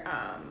more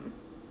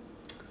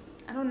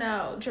I don't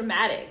know,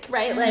 dramatic,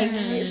 right? Like,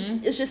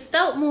 it's just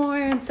felt more.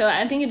 And so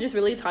I think it just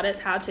really taught us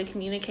how to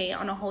communicate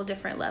on a whole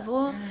different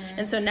level.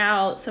 And so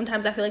now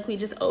sometimes I feel like we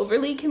just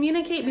overly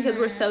communicate because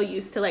we're so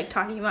used to, like,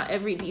 talking about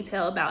every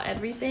detail about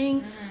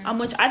everything,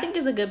 which I think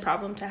is a good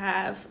problem to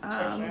have.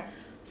 For sure.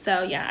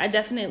 So, yeah, I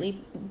definitely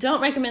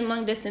don't recommend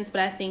long distance,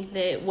 but I think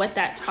that what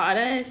that taught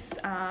us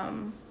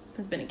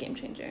has been a game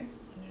changer.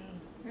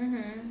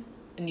 Yeah.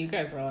 And you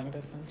guys were long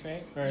distance,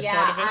 right? Or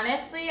yeah, sort of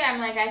honestly, I'm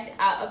like,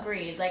 I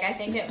agreed. Like, I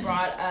think it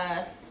brought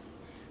us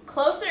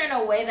closer in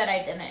a way that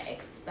I didn't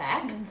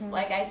expect.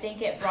 Like, I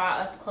think it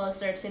brought us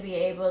closer to be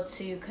able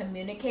to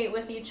communicate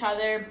with each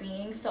other,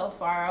 being so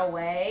far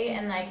away.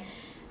 And, like,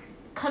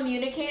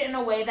 communicate in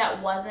a way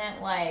that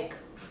wasn't like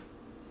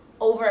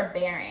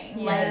overbearing.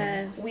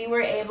 Yes. Like we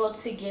were able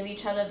to give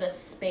each other the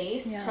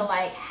space to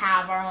like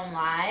have our own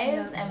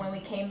lives, and when we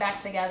came back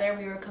together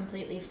we were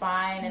completely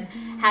fine and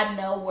had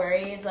no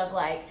worries of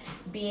like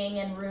being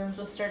in rooms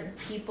with certain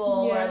people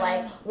or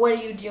like what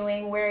are you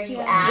doing, where are you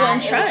at.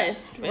 One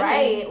trust, really.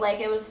 Right, like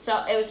it was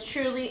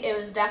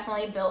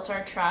definitely built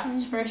our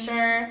trust for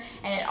sure,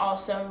 and it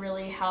also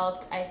really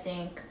helped, I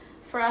think,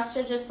 for us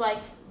to just like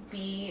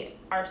be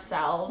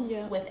ourselves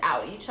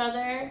without each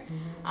other,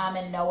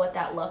 and know what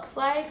that looks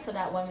like, so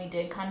that when we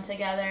did come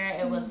together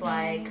it was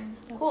like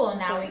cool, so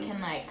now we can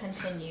like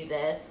continue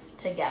this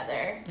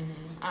together,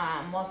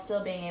 while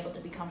still being able to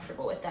be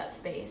comfortable with that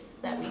space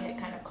that we had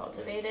kind of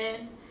cultivated.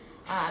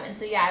 And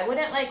so I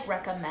wouldn't like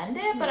recommend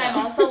it, but I'm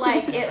also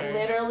like it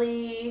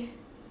literally,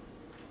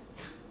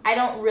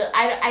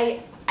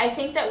 I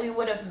think that we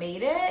would have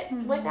made it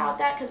without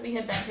that, because we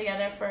had been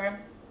together for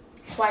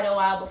quite a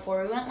while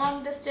before we went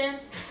long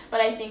distance, but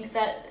I think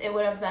that it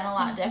would have been a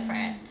lot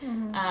different.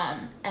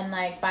 And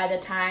like by the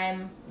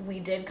time we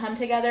did come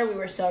together, we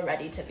were so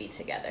ready to be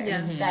together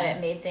that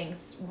it made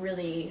things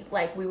really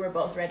like we were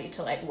both ready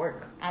to like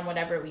work on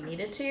whatever we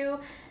needed to.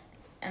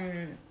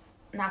 And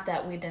not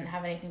that we didn't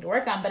have anything to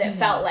work on, but it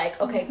felt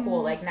like, okay,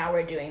 cool, like now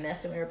we're doing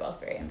this, and we were both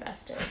very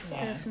invested. So.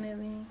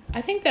 Definitely.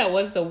 I think that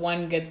was the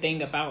one good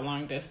thing about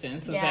long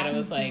distance, was that it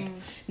was like,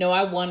 no,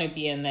 I want to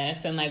be in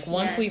this. And like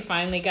once we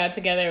finally got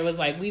together, it was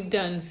like, we've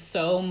done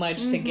so much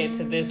to get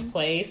to this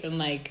place, and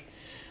like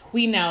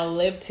we now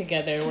live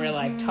together, we're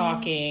like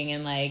talking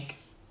and like,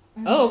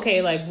 oh,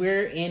 okay, like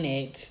we're in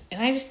it.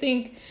 And I just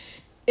think,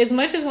 as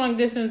much as long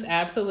distance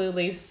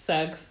absolutely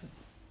sucks,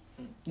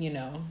 you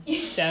know,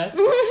 stuff,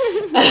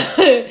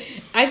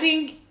 I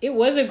think it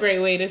was a great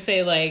way to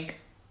say, like,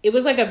 it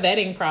was like a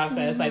vetting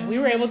process. Like, we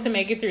were able to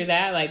make it through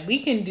that. Like, we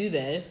can do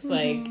this.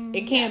 Like,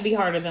 it can't be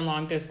harder than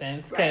long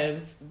distance,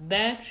 because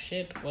that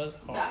shit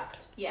was hard.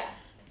 Sucked. Yeah.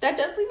 That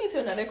does lead me to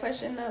another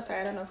question, though.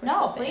 Sorry, I don't know if we're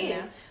supposed to say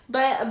it now.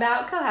 But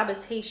about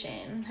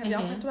cohabitation. Have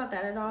y'all talked about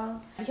that at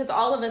all? Because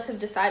all of us have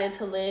decided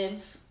to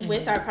live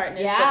with our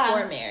partners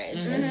before marriage.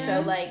 And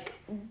so, like,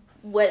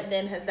 what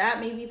then has that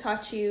maybe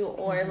taught you?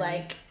 Or,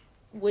 like,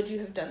 would you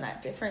have done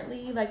that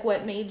differently? Like,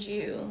 what made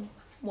you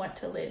want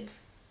to live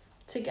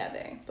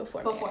together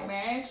before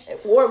marriage?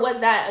 Or was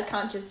that a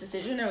conscious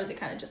decision, or was it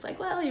kind of just like,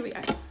 well, here we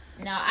are?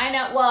 No, I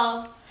know.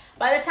 Well,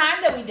 by the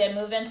time that we did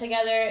move in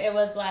together, it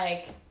was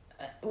like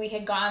we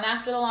had gone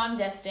after the long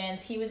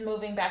distance. He was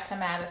moving back to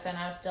Madison.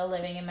 I was still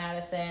living in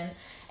Madison.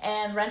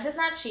 And rent is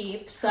not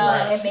cheap, so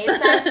it made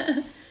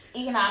sense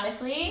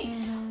economically.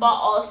 But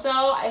also,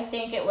 I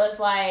think it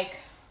was like,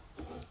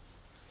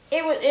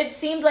 it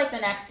seemed like the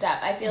next step.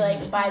 I feel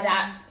like by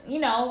that, you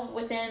know,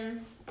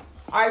 within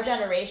our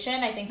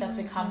generation, I think that's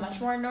become much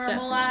more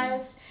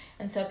normalized. Definitely.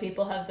 And so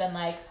people have been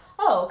like,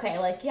 oh, okay,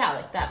 like, yeah,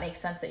 like that makes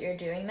sense that you're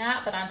doing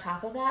that. But on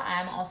top of that,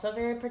 I'm also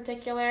very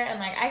particular. And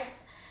like,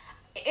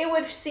 it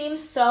would seem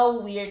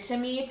so weird to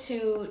me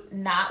to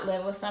not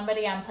live with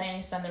somebody I'm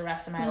planning to spend the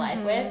rest of my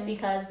life with,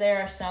 because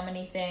there are so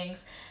many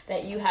things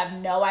that you have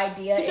no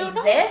idea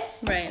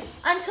exist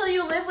until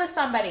you live with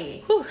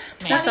somebody. Whew,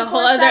 that's a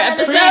whole other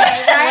episode.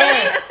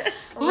 Right?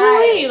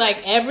 Right.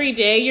 Like every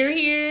day you're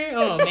here.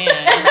 Oh man.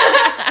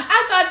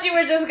 I thought you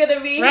were just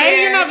gonna be here.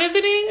 You're not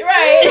visiting?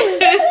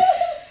 Right.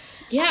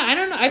 Yeah, I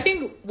don't know. I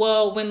think,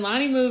 well, when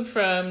Lonnie moved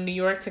from New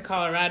York to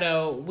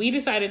Colorado, we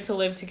decided to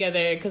live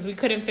together because we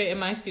couldn't fit in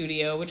my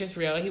studio, which is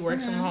real. He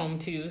works from home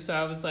too. So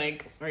I was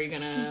like, are you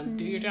going to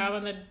do your job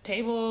on the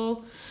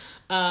table?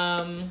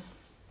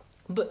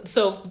 But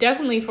so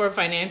definitely for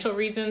financial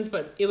reasons,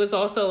 but it was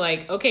also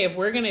like, okay, if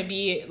we're going to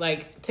be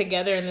like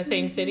together in the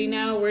same city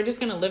now, we're just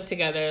going to live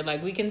together.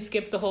 Like we can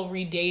skip the whole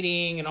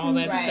redating and all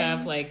that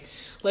stuff. Like,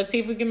 let's see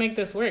if we can make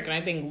this work. And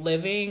I think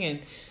living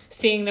and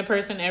seeing the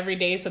person every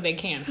day so they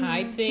can't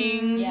hide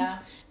things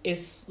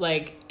is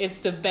like, it's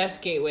the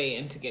best gateway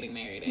into getting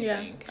married, I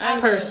think.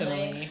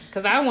 Personally.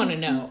 Because I want to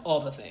know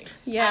all the things.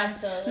 Yeah.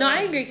 Absolutely. No,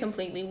 I agree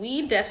completely.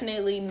 We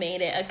definitely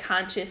made it a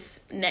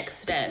conscious next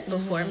step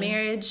before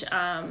marriage.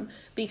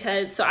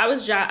 Because I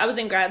was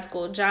in grad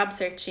school job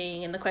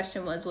searching, and the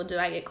question was, well, do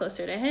I get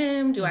closer to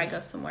him? Do I go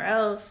somewhere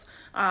else?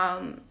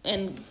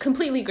 And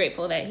completely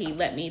grateful that he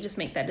let me just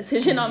make that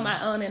decision on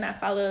my own, and I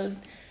followed,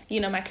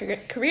 you know, my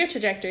career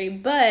trajectory.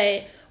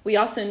 But we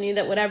also knew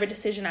that whatever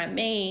decision I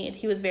made,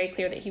 he was very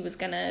clear that he was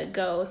going to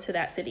go to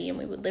that city and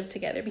we would live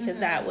together, because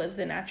that was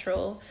the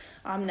natural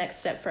next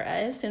step for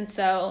us. And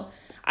so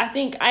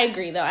I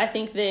agree, though. I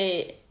think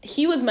that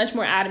he was much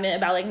more adamant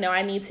about, like, no,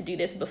 I need to do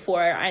this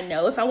before I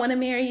know if I want to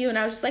marry you. And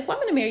I was just like, well,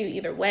 I'm going to marry you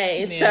either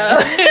way. Yeah.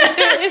 So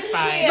it's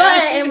fine.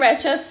 But in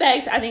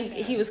retrospect, I think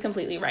he was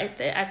completely right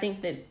that I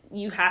think that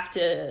you have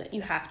to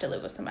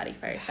live with somebody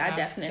first. I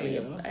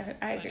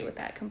agree with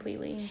that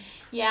completely.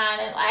 Yeah,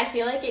 and I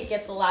feel like it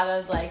gets a lot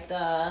of like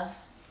the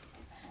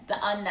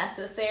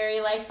unnecessary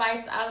like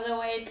fights out of the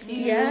way too.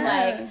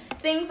 Yeah. Like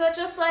things that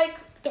just like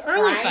the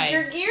early grind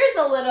your gears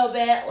a little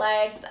bit.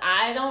 Like,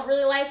 I don't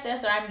really like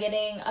this, or I'm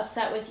getting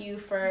upset with you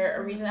for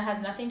a reason that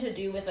has nothing to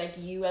do with like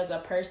you as a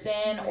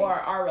person or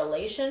our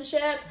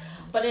relationship,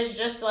 but it's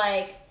just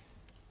like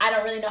I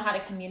don't really know how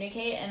to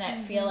communicate, and I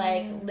feel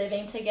like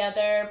living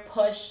together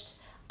pushed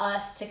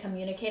us to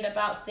communicate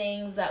about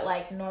things that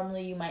like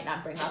normally you might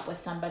not bring up with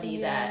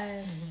somebody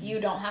that you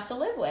don't have to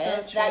live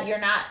with, so that you're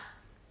not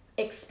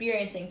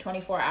experiencing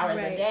 24 hours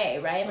a day,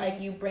 right?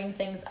 Like you bring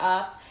things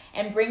up,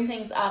 and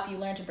you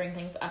learn to bring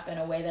things up in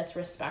a way that's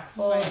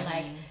respectful and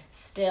like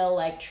still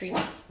like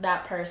treats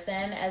that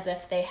person as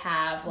if they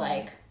have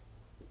like,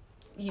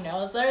 you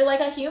know, as they're like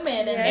a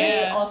human, and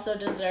they also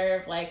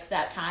deserve like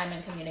that time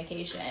and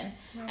communication.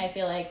 I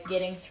feel like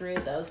getting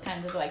through those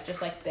kinds of like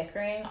just like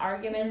bickering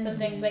arguments and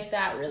things like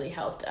that really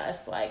helped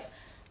us like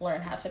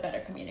learn how to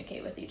better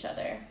communicate with each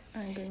other.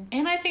 I agree.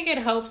 And I think it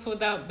helps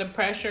without the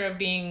pressure of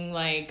being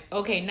like,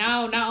 okay,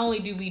 now not only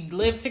do we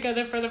live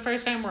together for the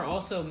first time, we're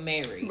also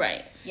married.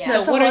 Right. Yeah.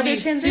 So what do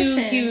these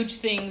two huge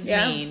things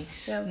mean?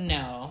 Yep.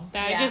 No.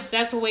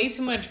 That's way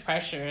too much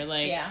pressure.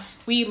 Like,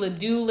 we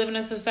do live in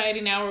a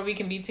society now where we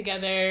can be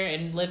together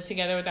and live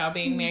together without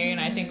being married,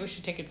 and I think we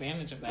should take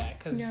advantage of that.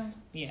 Because,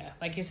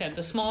 like you said,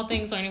 the small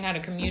things, learning how to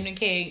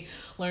communicate,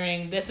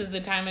 learning this is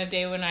the time of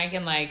day when I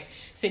can, like,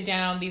 sit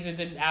down, these are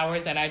the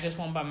hours that I just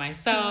want by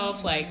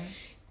myself, like...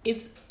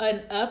 It's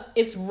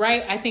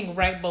right, I think,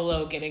 right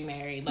below getting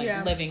married,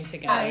 like living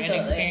together and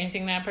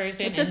experiencing that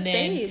person. It's a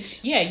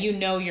stage. You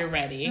know you're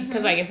ready.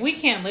 Because, like, if we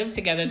can't live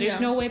together, there's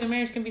no way the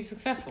marriage can be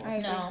successful.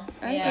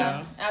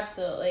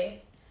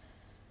 Absolutely.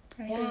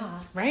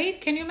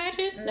 Right? Can you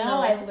imagine? No,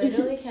 I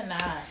literally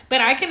cannot. But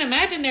I can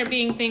imagine there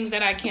being things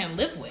that I can't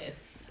live with.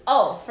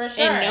 Oh, for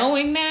sure. And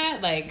knowing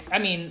that, like, I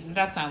mean,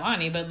 that's not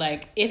Lonnie, but,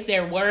 like, if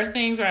there were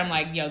things where I'm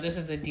like, yo, this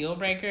is a deal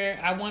breaker,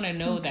 I want to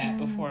know that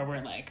before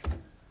we're, like...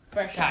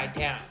 tied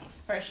down.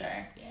 For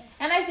sure. Yeah.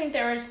 And I think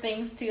there were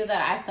things too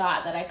that I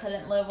thought that I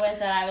couldn't live with,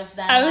 that I was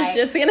then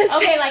just gonna say,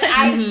 okay, like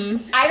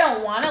I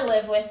don't want to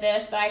live with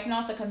this, but I can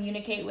also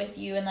communicate with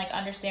you and like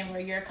understand where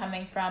you're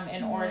coming from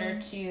in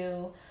order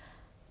to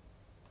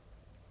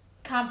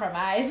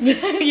compromise.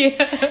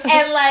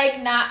 And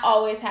like not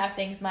always have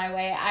things my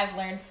way. I've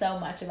learned so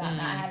much about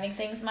not having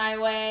things my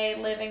way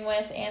living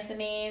with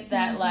Anthony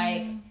that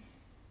like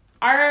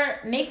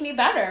make me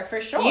better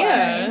for sure.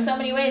 In so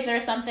many ways. There are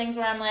some things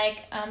where I'm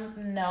like,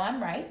 no, I'm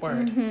right.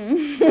 Word.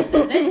 This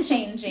isn't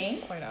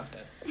changing. Quite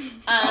often.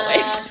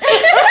 Always.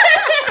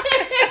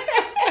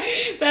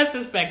 That's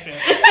the spectrum.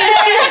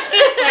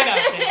 Quite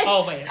often.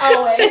 Always.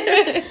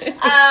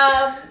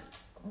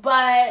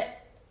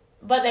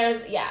 But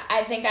there's,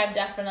 I think I've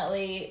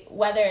definitely,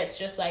 whether it's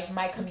just like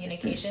my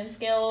communication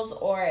skills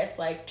or it's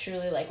like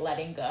truly like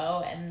letting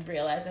go and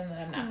realizing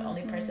that I'm not the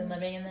only person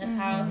living in this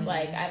house,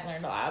 like I've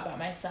learned a lot about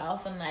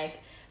myself and like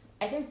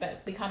I think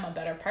become a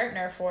better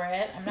partner for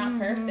it. I'm not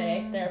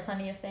perfect. There are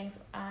plenty of things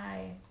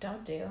I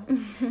don't do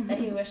that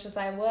he wishes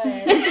I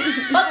would.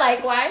 But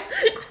likewise.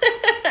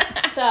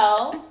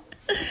 So...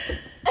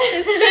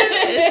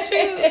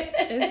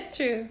 It's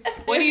true.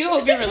 What do you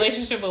hope your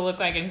relationship will look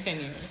like in 10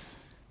 years?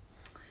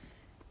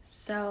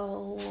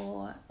 So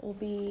we'll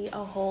be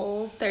a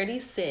whole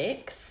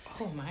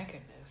 36. Oh my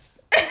goodness.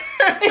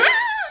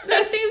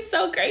 That seems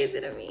so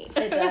crazy to me.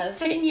 It does.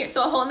 10 years,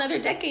 so a whole nother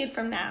decade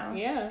from now.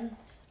 Yeah.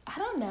 I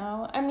don't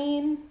know. I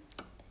mean,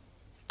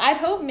 I'd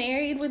hope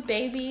married with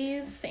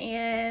babies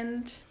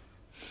and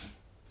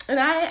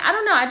I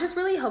don't know. I just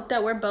really hope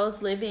that we're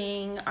both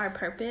living our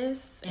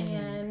purpose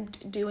and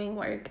doing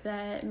work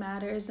that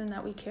matters and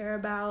that we care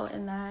about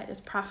and that is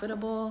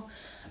profitable.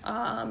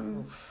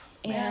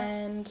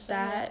 And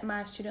that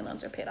my student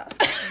loans are paid off.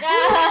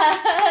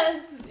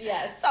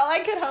 Yes. That's all I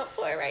could hope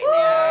for right now.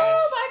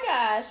 Oh my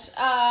gosh.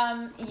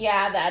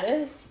 That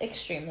is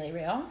extremely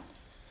real.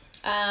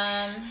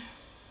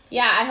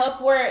 I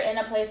hope we're in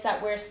a place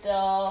that we're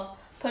still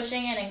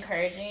pushing and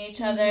encouraging each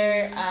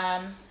other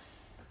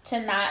to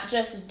not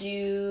just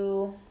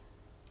do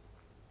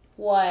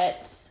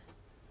what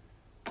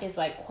is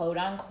like quote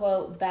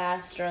unquote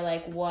best or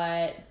like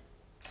what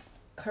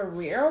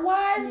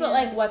career-wise, but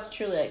like what's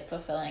truly like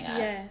fulfilling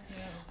us.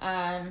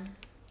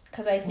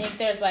 Because I think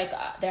there's like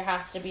there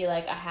has to be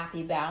like a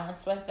happy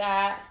balance with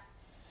that.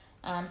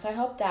 So I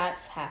hope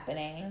that's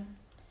happening,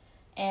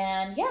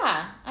 and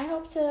I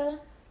hope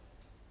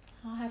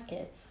I'll have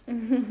kids.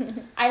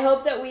 I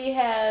hope that we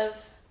have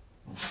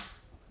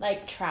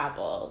like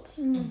traveled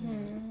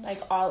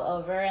like all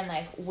over and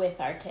like with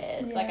our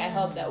kids. Like I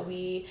hope that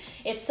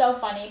it's so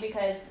funny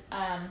because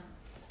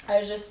I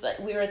was just like,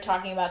 we were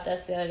talking about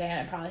this the other day,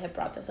 and I probably have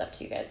brought this up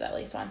to you guys at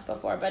least once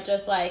before, but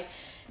just like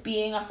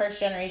being a first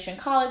generation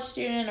college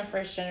student, a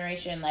first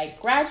generation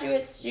like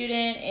graduate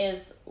student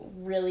is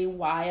really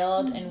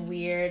wild and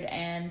weird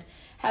and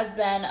has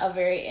been a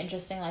very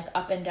interesting like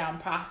up and down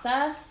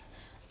process.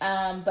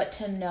 But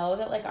to know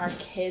that like our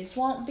kids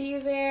won't be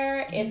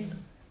there,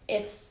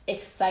 it's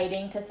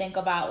exciting to think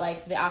about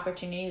like the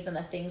opportunities and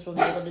the things we'll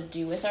be able to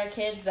do with our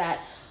kids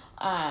that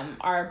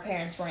our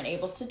parents weren't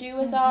able to do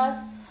with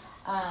us.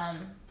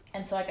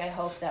 And so, like, I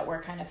hope that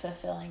we're kind of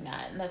fulfilling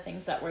that in the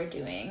things that we're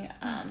doing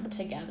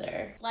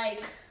together.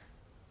 Like,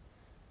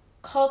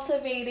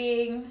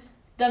 cultivating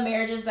the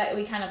marriages that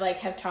we kind of, like,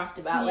 have talked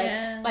about.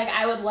 Yeah. Like,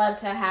 I would love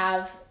to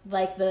have,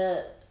 like,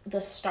 the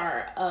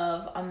start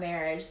of a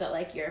marriage that,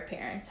 like, your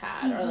parents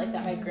had, or, like,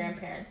 that my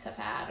grandparents have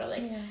had, or,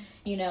 like,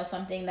 you know,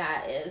 something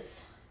that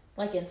is,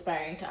 like,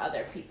 inspiring to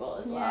other people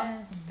as well. Yeah,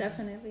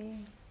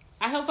 definitely.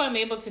 I hope I'm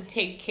able to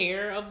take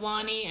care of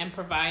Lonnie and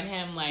provide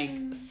him,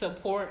 like,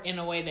 support in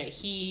a way that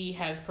he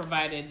has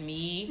provided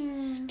me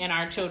and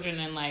our children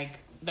in, like,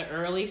 the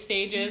early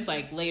stages,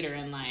 like, later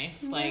in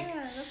life. Like,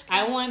 I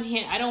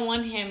don't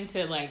want him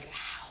to, like,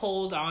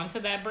 hold on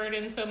to that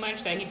burden so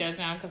much that he does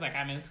now, because, like,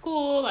 I'm in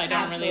school. I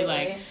don't really,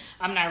 like,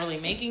 I'm not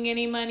really making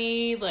any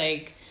money,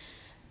 like...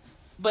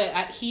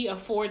 But he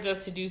affords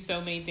us to do so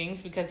many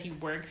things because he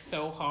works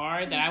so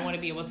hard that I want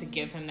to be able to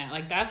give him that.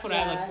 Like, that's what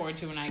I look forward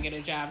to when I get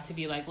a job, to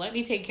be like, let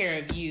me take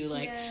care of you.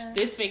 Like,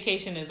 this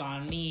vacation is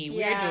on me.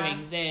 We're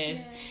doing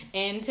this.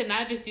 And to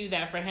not just do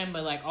that for him,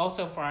 but, like,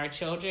 also for our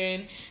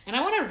children. And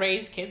I want to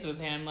raise kids with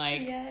him.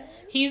 Like,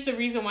 he's the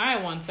reason why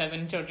I want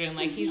 7 children.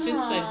 Like, he's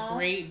just a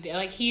great,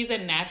 like, he's a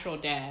natural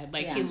dad.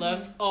 Like, he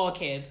loves all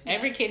kids.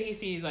 Every kid he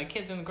sees, like,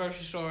 kids in the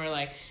grocery store,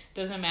 like,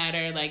 doesn't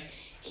matter. Like,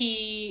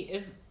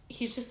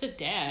 he's just a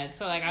dad.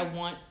 So, like, I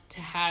want to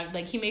have,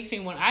 like, he makes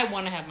me want, I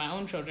want to have my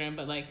own children,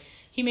 but, like,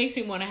 he makes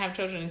me want to have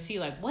children and see,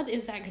 like, what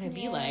is that going to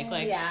be like?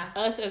 Like,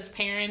 us as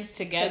parents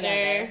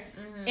together.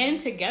 And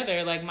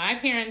together. Like, my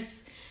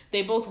parents,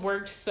 they both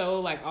worked so,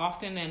 like,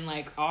 often and,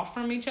 like, off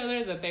from each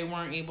other that they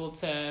weren't able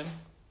to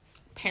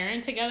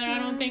parent together, I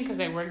don't think, because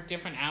they worked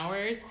different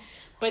hours.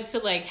 But to,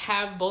 like,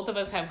 have both of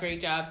us have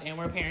great jobs and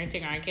we're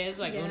parenting our kids,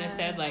 like Una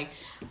said, like,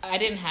 I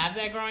didn't have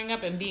that growing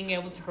up, and being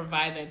able to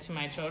provide that to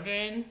my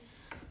children,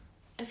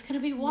 it's gonna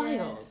be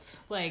wild.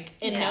 Like,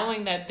 and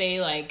knowing that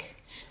they, like,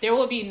 there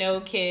will be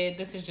no kid,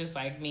 this is just,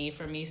 like,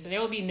 for me, so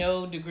there will be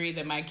no degree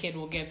that my kid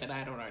will get that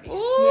I don't already have.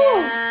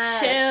 Ooh,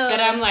 chill.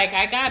 But I'm like,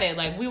 I got it.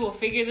 Like, we will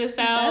figure this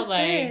out. That's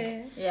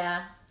like,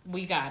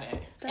 we got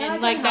it.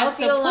 And, like, that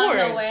support.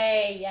 Along the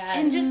way,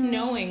 And just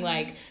knowing,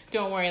 like,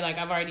 don't worry, like,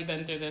 I've already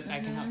been through this,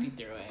 I can help you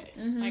through it.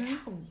 Like,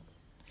 how...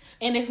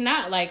 And if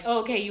not, like,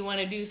 oh, okay, you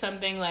want to do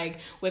something, like,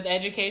 with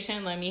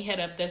education, let me hit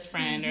up this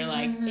friend, or,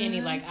 like,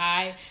 any, like,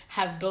 I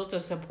have built a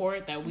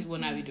support that we will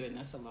not be doing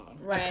this alone.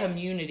 A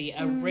community,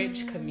 a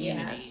rich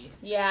community.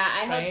 Yeah,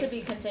 I hope to be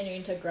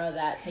continuing to grow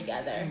that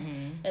together.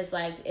 It's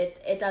like,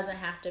 it doesn't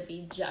have to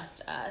be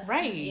just us.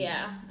 Right.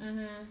 Yeah.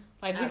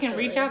 Like, we can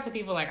reach out to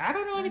people, like, I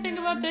don't know anything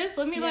about this.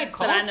 Let me, like,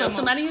 call but I know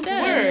somebody who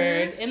does.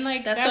 Word. And,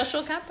 like, that's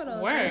social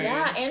capital. Word.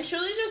 Yeah, and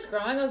truly just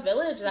growing a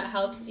village that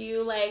helps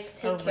you, like,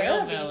 take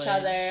care of each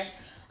other.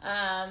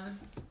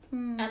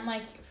 And,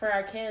 like, for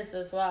our kids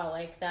as well.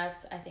 Like, I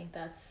think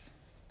that's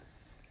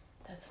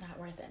not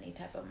worth any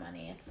type of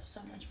money. It's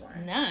so much more.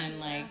 None.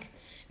 Like,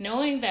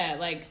 knowing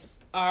that, like,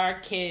 our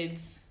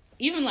kids...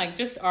 Even, like,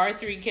 just our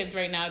 3 kids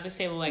right now at this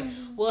table, like,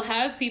 we'll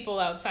have people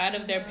outside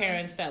of their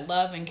parents that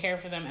love and care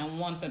for them and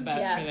want the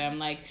best for them.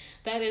 Like,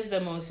 that is the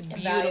most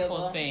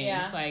beautiful thing.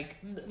 Like,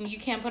 you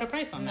can't put a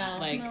price on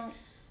that. Like,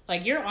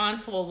 like, your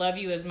aunts will love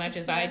you as much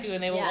as I do,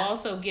 and they will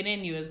also get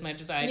in you as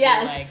much as I do.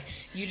 Like,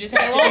 you just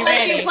have to be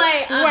ready. You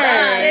play.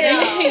 Word.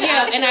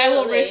 And I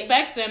will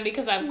respect them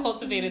because I've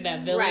cultivated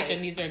that village,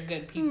 and these are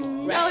good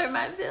people. Y'all are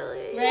my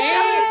village.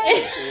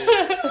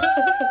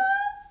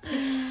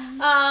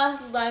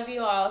 Love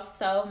you all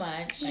so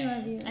much.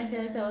 Love you. I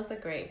feel like that was a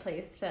great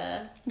place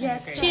to.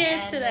 Yes.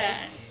 Cheers to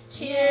that.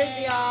 Cheers,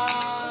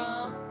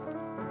 y'all.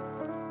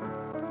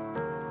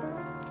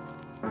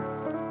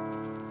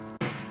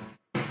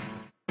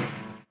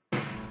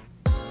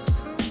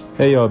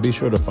 Hey y'all, be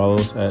sure to follow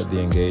us at The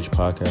Engaged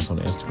Podcast on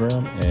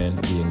Instagram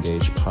and The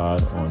Engaged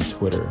Pod on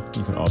Twitter.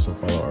 You can also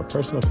follow our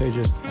personal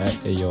pages at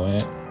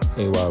Ayoant,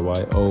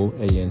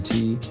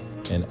 AYYOANT,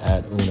 and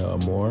at Una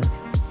Amor,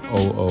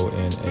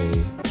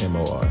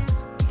 OONAMOR.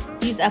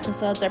 These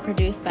episodes are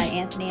produced by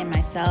Anthony and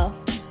myself.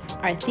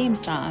 Our theme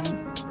song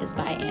is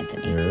by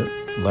Anthony.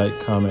 Like,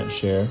 comment,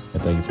 share,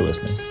 and thank you for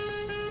listening.